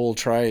jack of all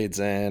trades,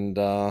 and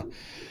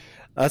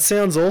that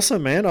sounds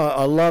awesome, man.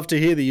 I love to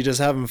hear that you're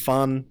just having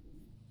fun.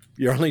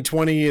 You're only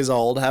 20 years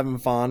old, having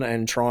fun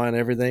and trying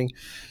everything.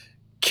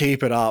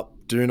 Keep it up.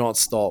 Do not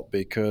stop,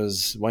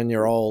 because when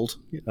you're old,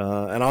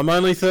 and I'm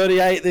only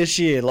 38 this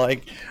year,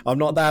 like, I'm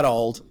not that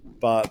old,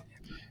 but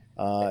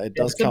it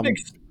does It's a big,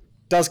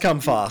 come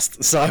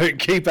fast. So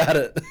keep at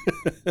it.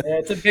 yeah,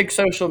 it's a big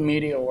social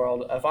media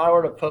world. If I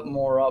were to put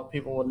more up,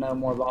 people would know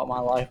more about my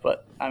life.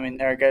 But I mean,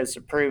 there it goes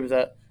to prove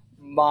that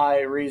my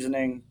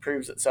reasoning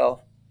proves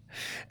itself.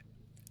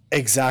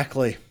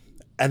 Exactly.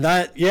 And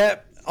that, yeah,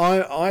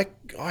 I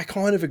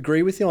kind of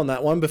agree with you on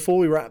that one. Before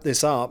we wrap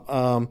this up,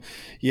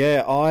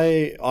 yeah,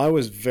 I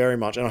was very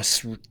much, and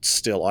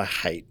I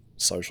hate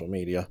social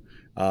media.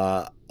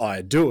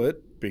 I do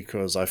it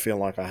because I feel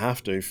like I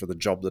have to for the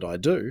job that I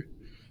do,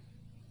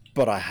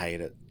 but I hate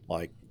it.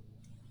 Like,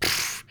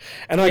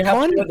 and I You have to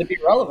kind do of, it to be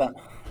relevant.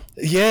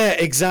 yeah,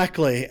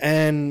 exactly.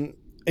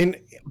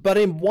 But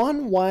in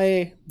one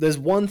way, there's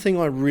one thing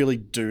I really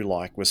do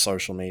like with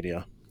social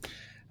media,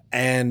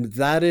 and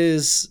that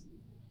is,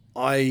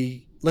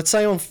 let's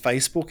say on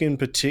Facebook in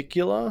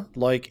particular,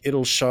 like,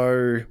 it'll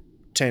show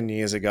 10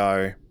 years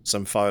ago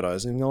some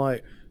photos, and you're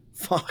like,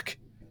 fuck,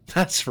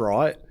 that's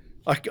right.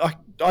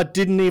 I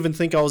didn't even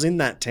think I was in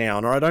that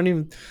town, or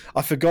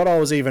I forgot I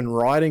was even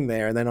riding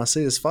there, and then I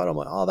see this photo, I'm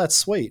like, oh, that's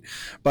sweet.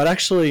 But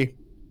actually,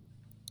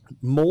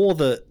 more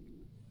that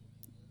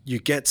you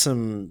get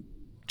some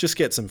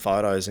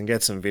photos and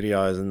get some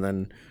videos, and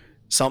then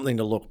something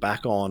to look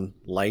back on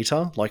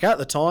later. Like, at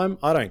the time,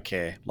 I don't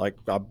care. Like,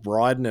 I'm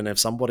riding, and if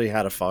somebody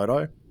had a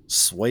photo,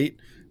 sweet,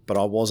 but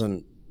I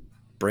wasn't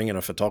bringing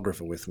a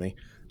photographer with me.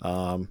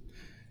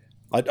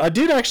 I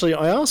did actually,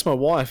 I asked my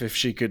wife if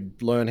she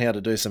could learn how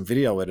to do some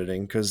video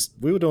editing, because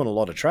we were doing a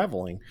lot of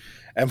traveling,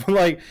 and we're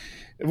like,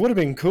 it would have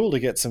been cool to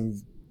get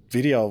some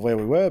video of where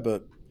we were,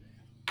 but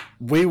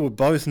we were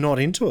both not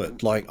into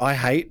it. Like, I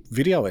hate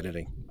video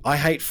editing. I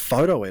hate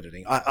photo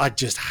editing. I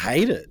just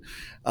hate it.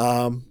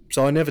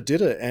 So I never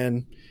did it.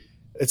 And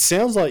it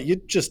sounds like you're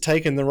just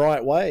taking the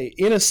right way.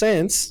 In a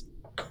sense,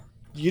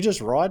 you're just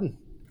riding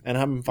and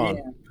having fun.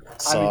 Yeah. I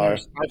mean, So,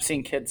 I've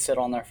seen kids sit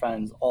on their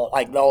phones all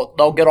like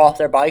they'll get off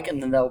their bike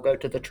and then they'll go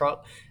to the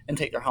truck and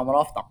take their helmet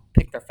off. They'll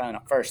pick their phone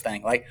up first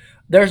thing. Like,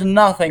 there's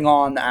nothing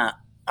on that.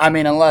 I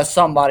mean, unless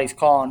somebody's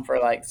calling for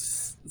like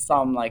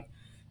some like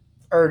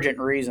urgent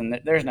reason,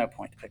 that there's no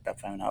point to pick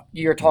that phone up.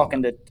 You're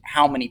talking to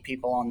how many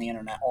people on the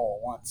internet all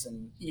at once,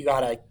 and you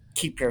gotta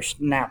keep your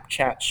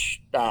Snapchat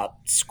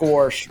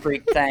score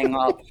streak thing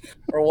up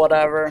or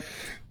whatever.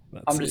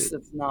 that's it.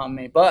 It's not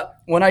me. But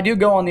when I do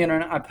go on the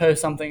internet, I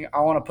post something.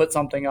 I want to put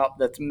something up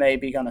that's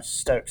maybe gonna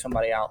stoke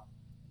somebody out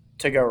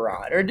to go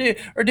ride or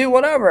do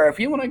whatever. If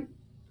you want to,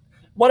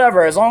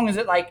 whatever, as long as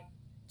it like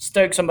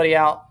stokes somebody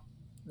out,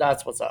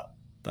 that's what's up.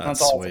 That's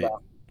That's all it's sweet.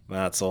 about.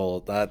 That's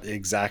all. That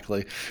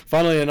exactly.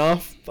 Funnily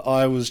enough,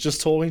 I was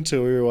just talking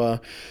to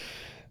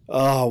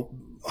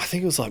I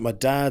think it was like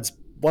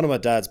one of my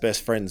dad's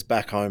best friends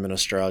back home in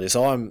Australia.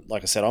 So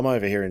like I said, I'm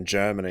over here in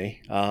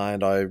Germany,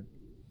 and I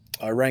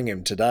rang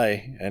him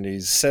today, and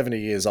he's 70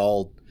 years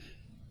old,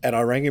 and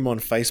I rang him on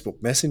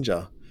Facebook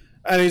Messenger,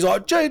 and he's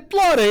like, "Gee,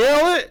 bloody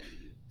hell!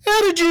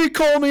 How did you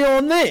call me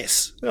on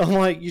this?" I'm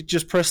like, "You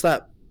just press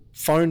that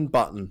phone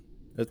button.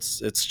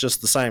 It's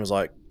just the same as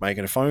like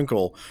making a phone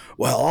call."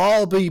 "Well,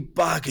 I'll be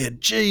buggered.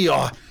 Gee,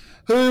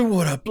 who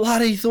would have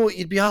bloody thought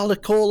you'd be able to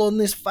call on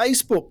this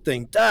Facebook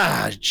thing?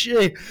 Ah,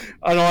 gee."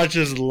 And I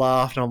just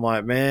laughed. I'm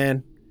like,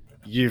 "Man,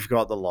 you've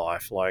got the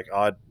life." Like,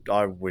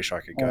 I wish I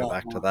could go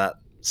back to that.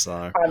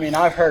 So, I mean,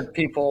 I've heard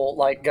people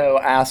like go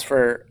ask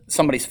for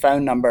somebody's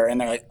phone number,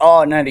 and they're like,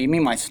 "Oh no, do you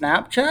mean my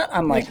Snapchat?"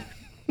 I'm like,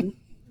 what?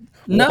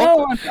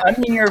 "No, I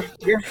mean your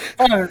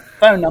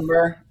phone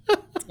number.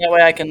 That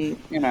way I can,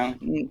 I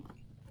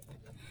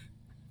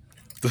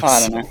That's don't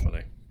so know."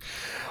 funny.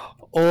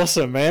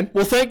 Awesome, man.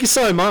 Well, thank you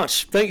so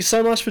much. Thank you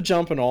so much for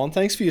jumping on.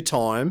 Thanks for your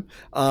time.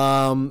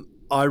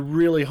 I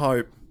really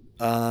hope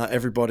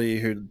everybody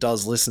who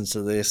does listen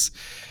to this,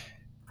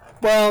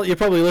 well, you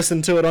probably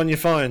listen to it on your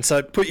phone.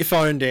 So put your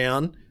phone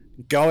down,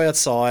 go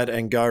outside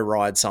and go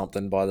ride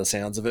something by the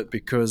sounds of it,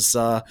 because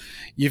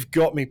you've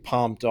got me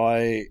pumped.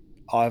 I'm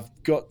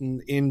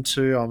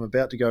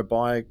about to go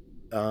buy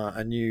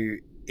a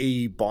new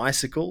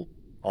e-bicycle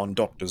on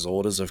doctor's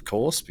orders, of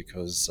course,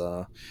 because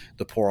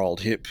the poor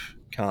old hip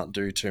can't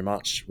do too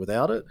much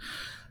without it.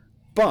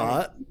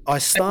 But I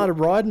started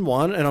riding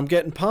one and I'm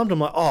getting pumped. I'm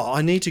like, oh,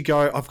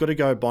 I've got to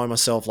go buy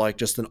myself like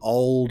just an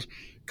old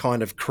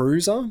kind of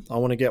cruiser. I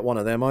want to get one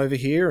of them over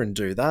here and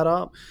do that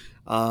up.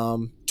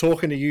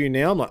 Talking to you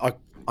now, I'm like,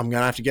 I'm going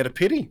to have to get a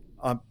pity.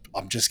 I'm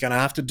just going to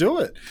have to do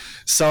it.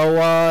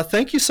 So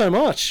thank you so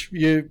much.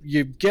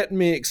 You're getting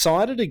me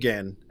excited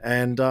again.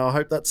 And I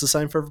hope that's the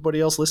same for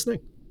everybody else listening.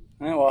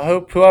 Yeah, well, I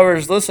hope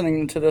whoever's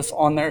listening to this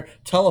on their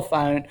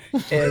telephone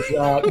is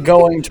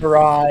going to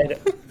ride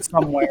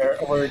somewhere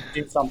or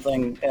do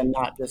something and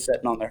not just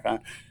sitting on their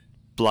phone.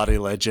 Bloody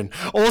legend.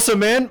 Awesome,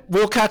 man.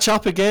 We'll catch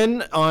up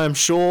again, I'm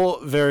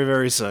sure, very,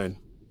 very soon.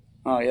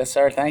 Oh, yes,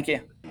 sir. Thank you.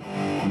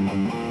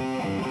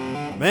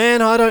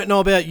 Man, I don't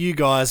know about you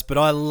guys, but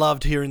I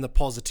loved hearing the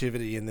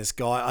positivity in this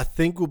guy. I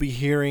think we'll be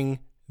hearing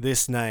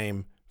this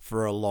name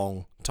for a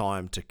long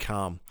time to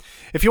come.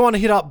 If you want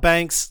to hit up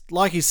Banks,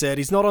 like he said,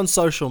 he's not on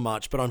social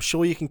much, but I'm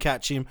sure you can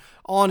catch him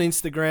on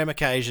Instagram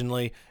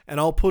occasionally, and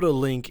I'll put a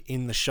link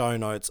in the show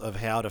notes of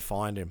how to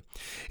find him.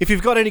 If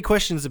you've got any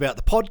questions about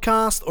the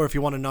podcast, or if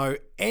you want to know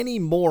any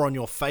more on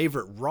your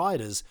favorite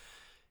riders,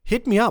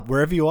 hit me up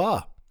wherever you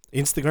are.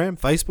 Instagram,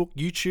 Facebook,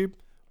 YouTube,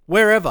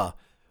 wherever.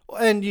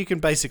 And you can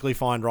basically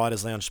find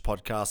Riders Lounge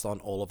Podcast on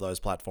all of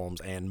those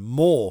platforms and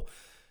more.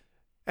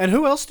 And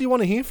who else do you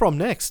want to hear from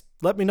next?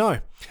 Let me know.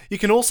 You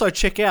can also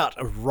check out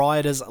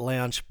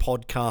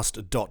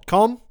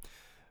ridersloungepodcast.com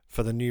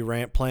for the new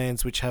ramp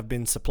plans, which have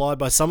been supplied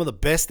by some of the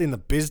best in the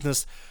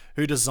business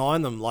who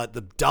design them, like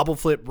the double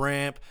flip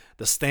ramp,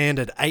 the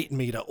standard 8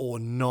 meter or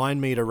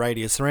 9 meter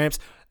radius ramps,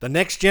 the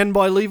next gen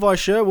by Levi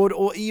Sherwood,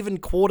 or even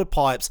quarter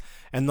pipes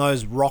and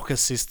those rocker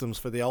systems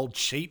for the old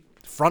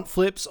cheap front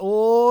flips,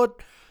 or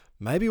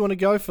maybe you want to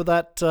go for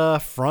that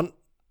front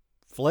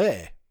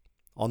flare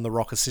on the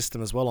rocker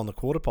system as well on the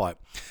quarter pipe.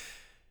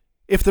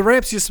 If the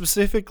ramps you're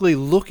specifically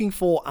looking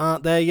for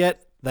aren't there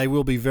yet, they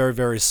will be very,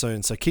 very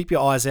soon. So keep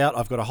your eyes out.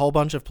 I've got a whole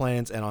bunch of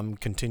plans and I'm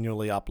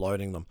continually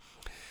uploading them.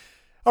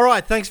 All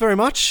right, thanks very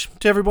much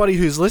to everybody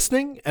who's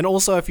listening. And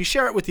also, if you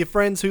share it with your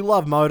friends who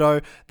love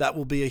moto, that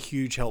will be a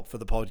huge help for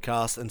the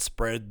podcast and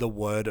spread the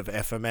word of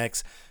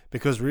FMX,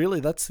 because really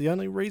that's the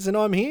only reason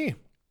I'm here.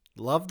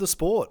 Love the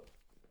sport.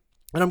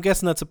 And I'm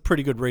guessing that's a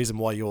pretty good reason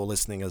why you're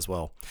listening as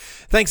well.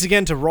 Thanks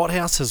again to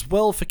Rodhouse as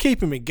well for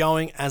keeping me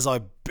going, as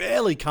I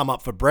barely come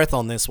up for breath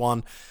on this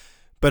one,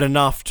 but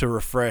enough to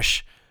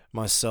refresh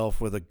myself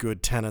with a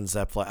good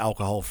Tannenzäpfler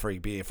alcohol-free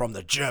beer from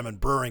the German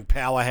brewing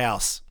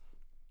powerhouse.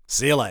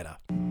 See you later.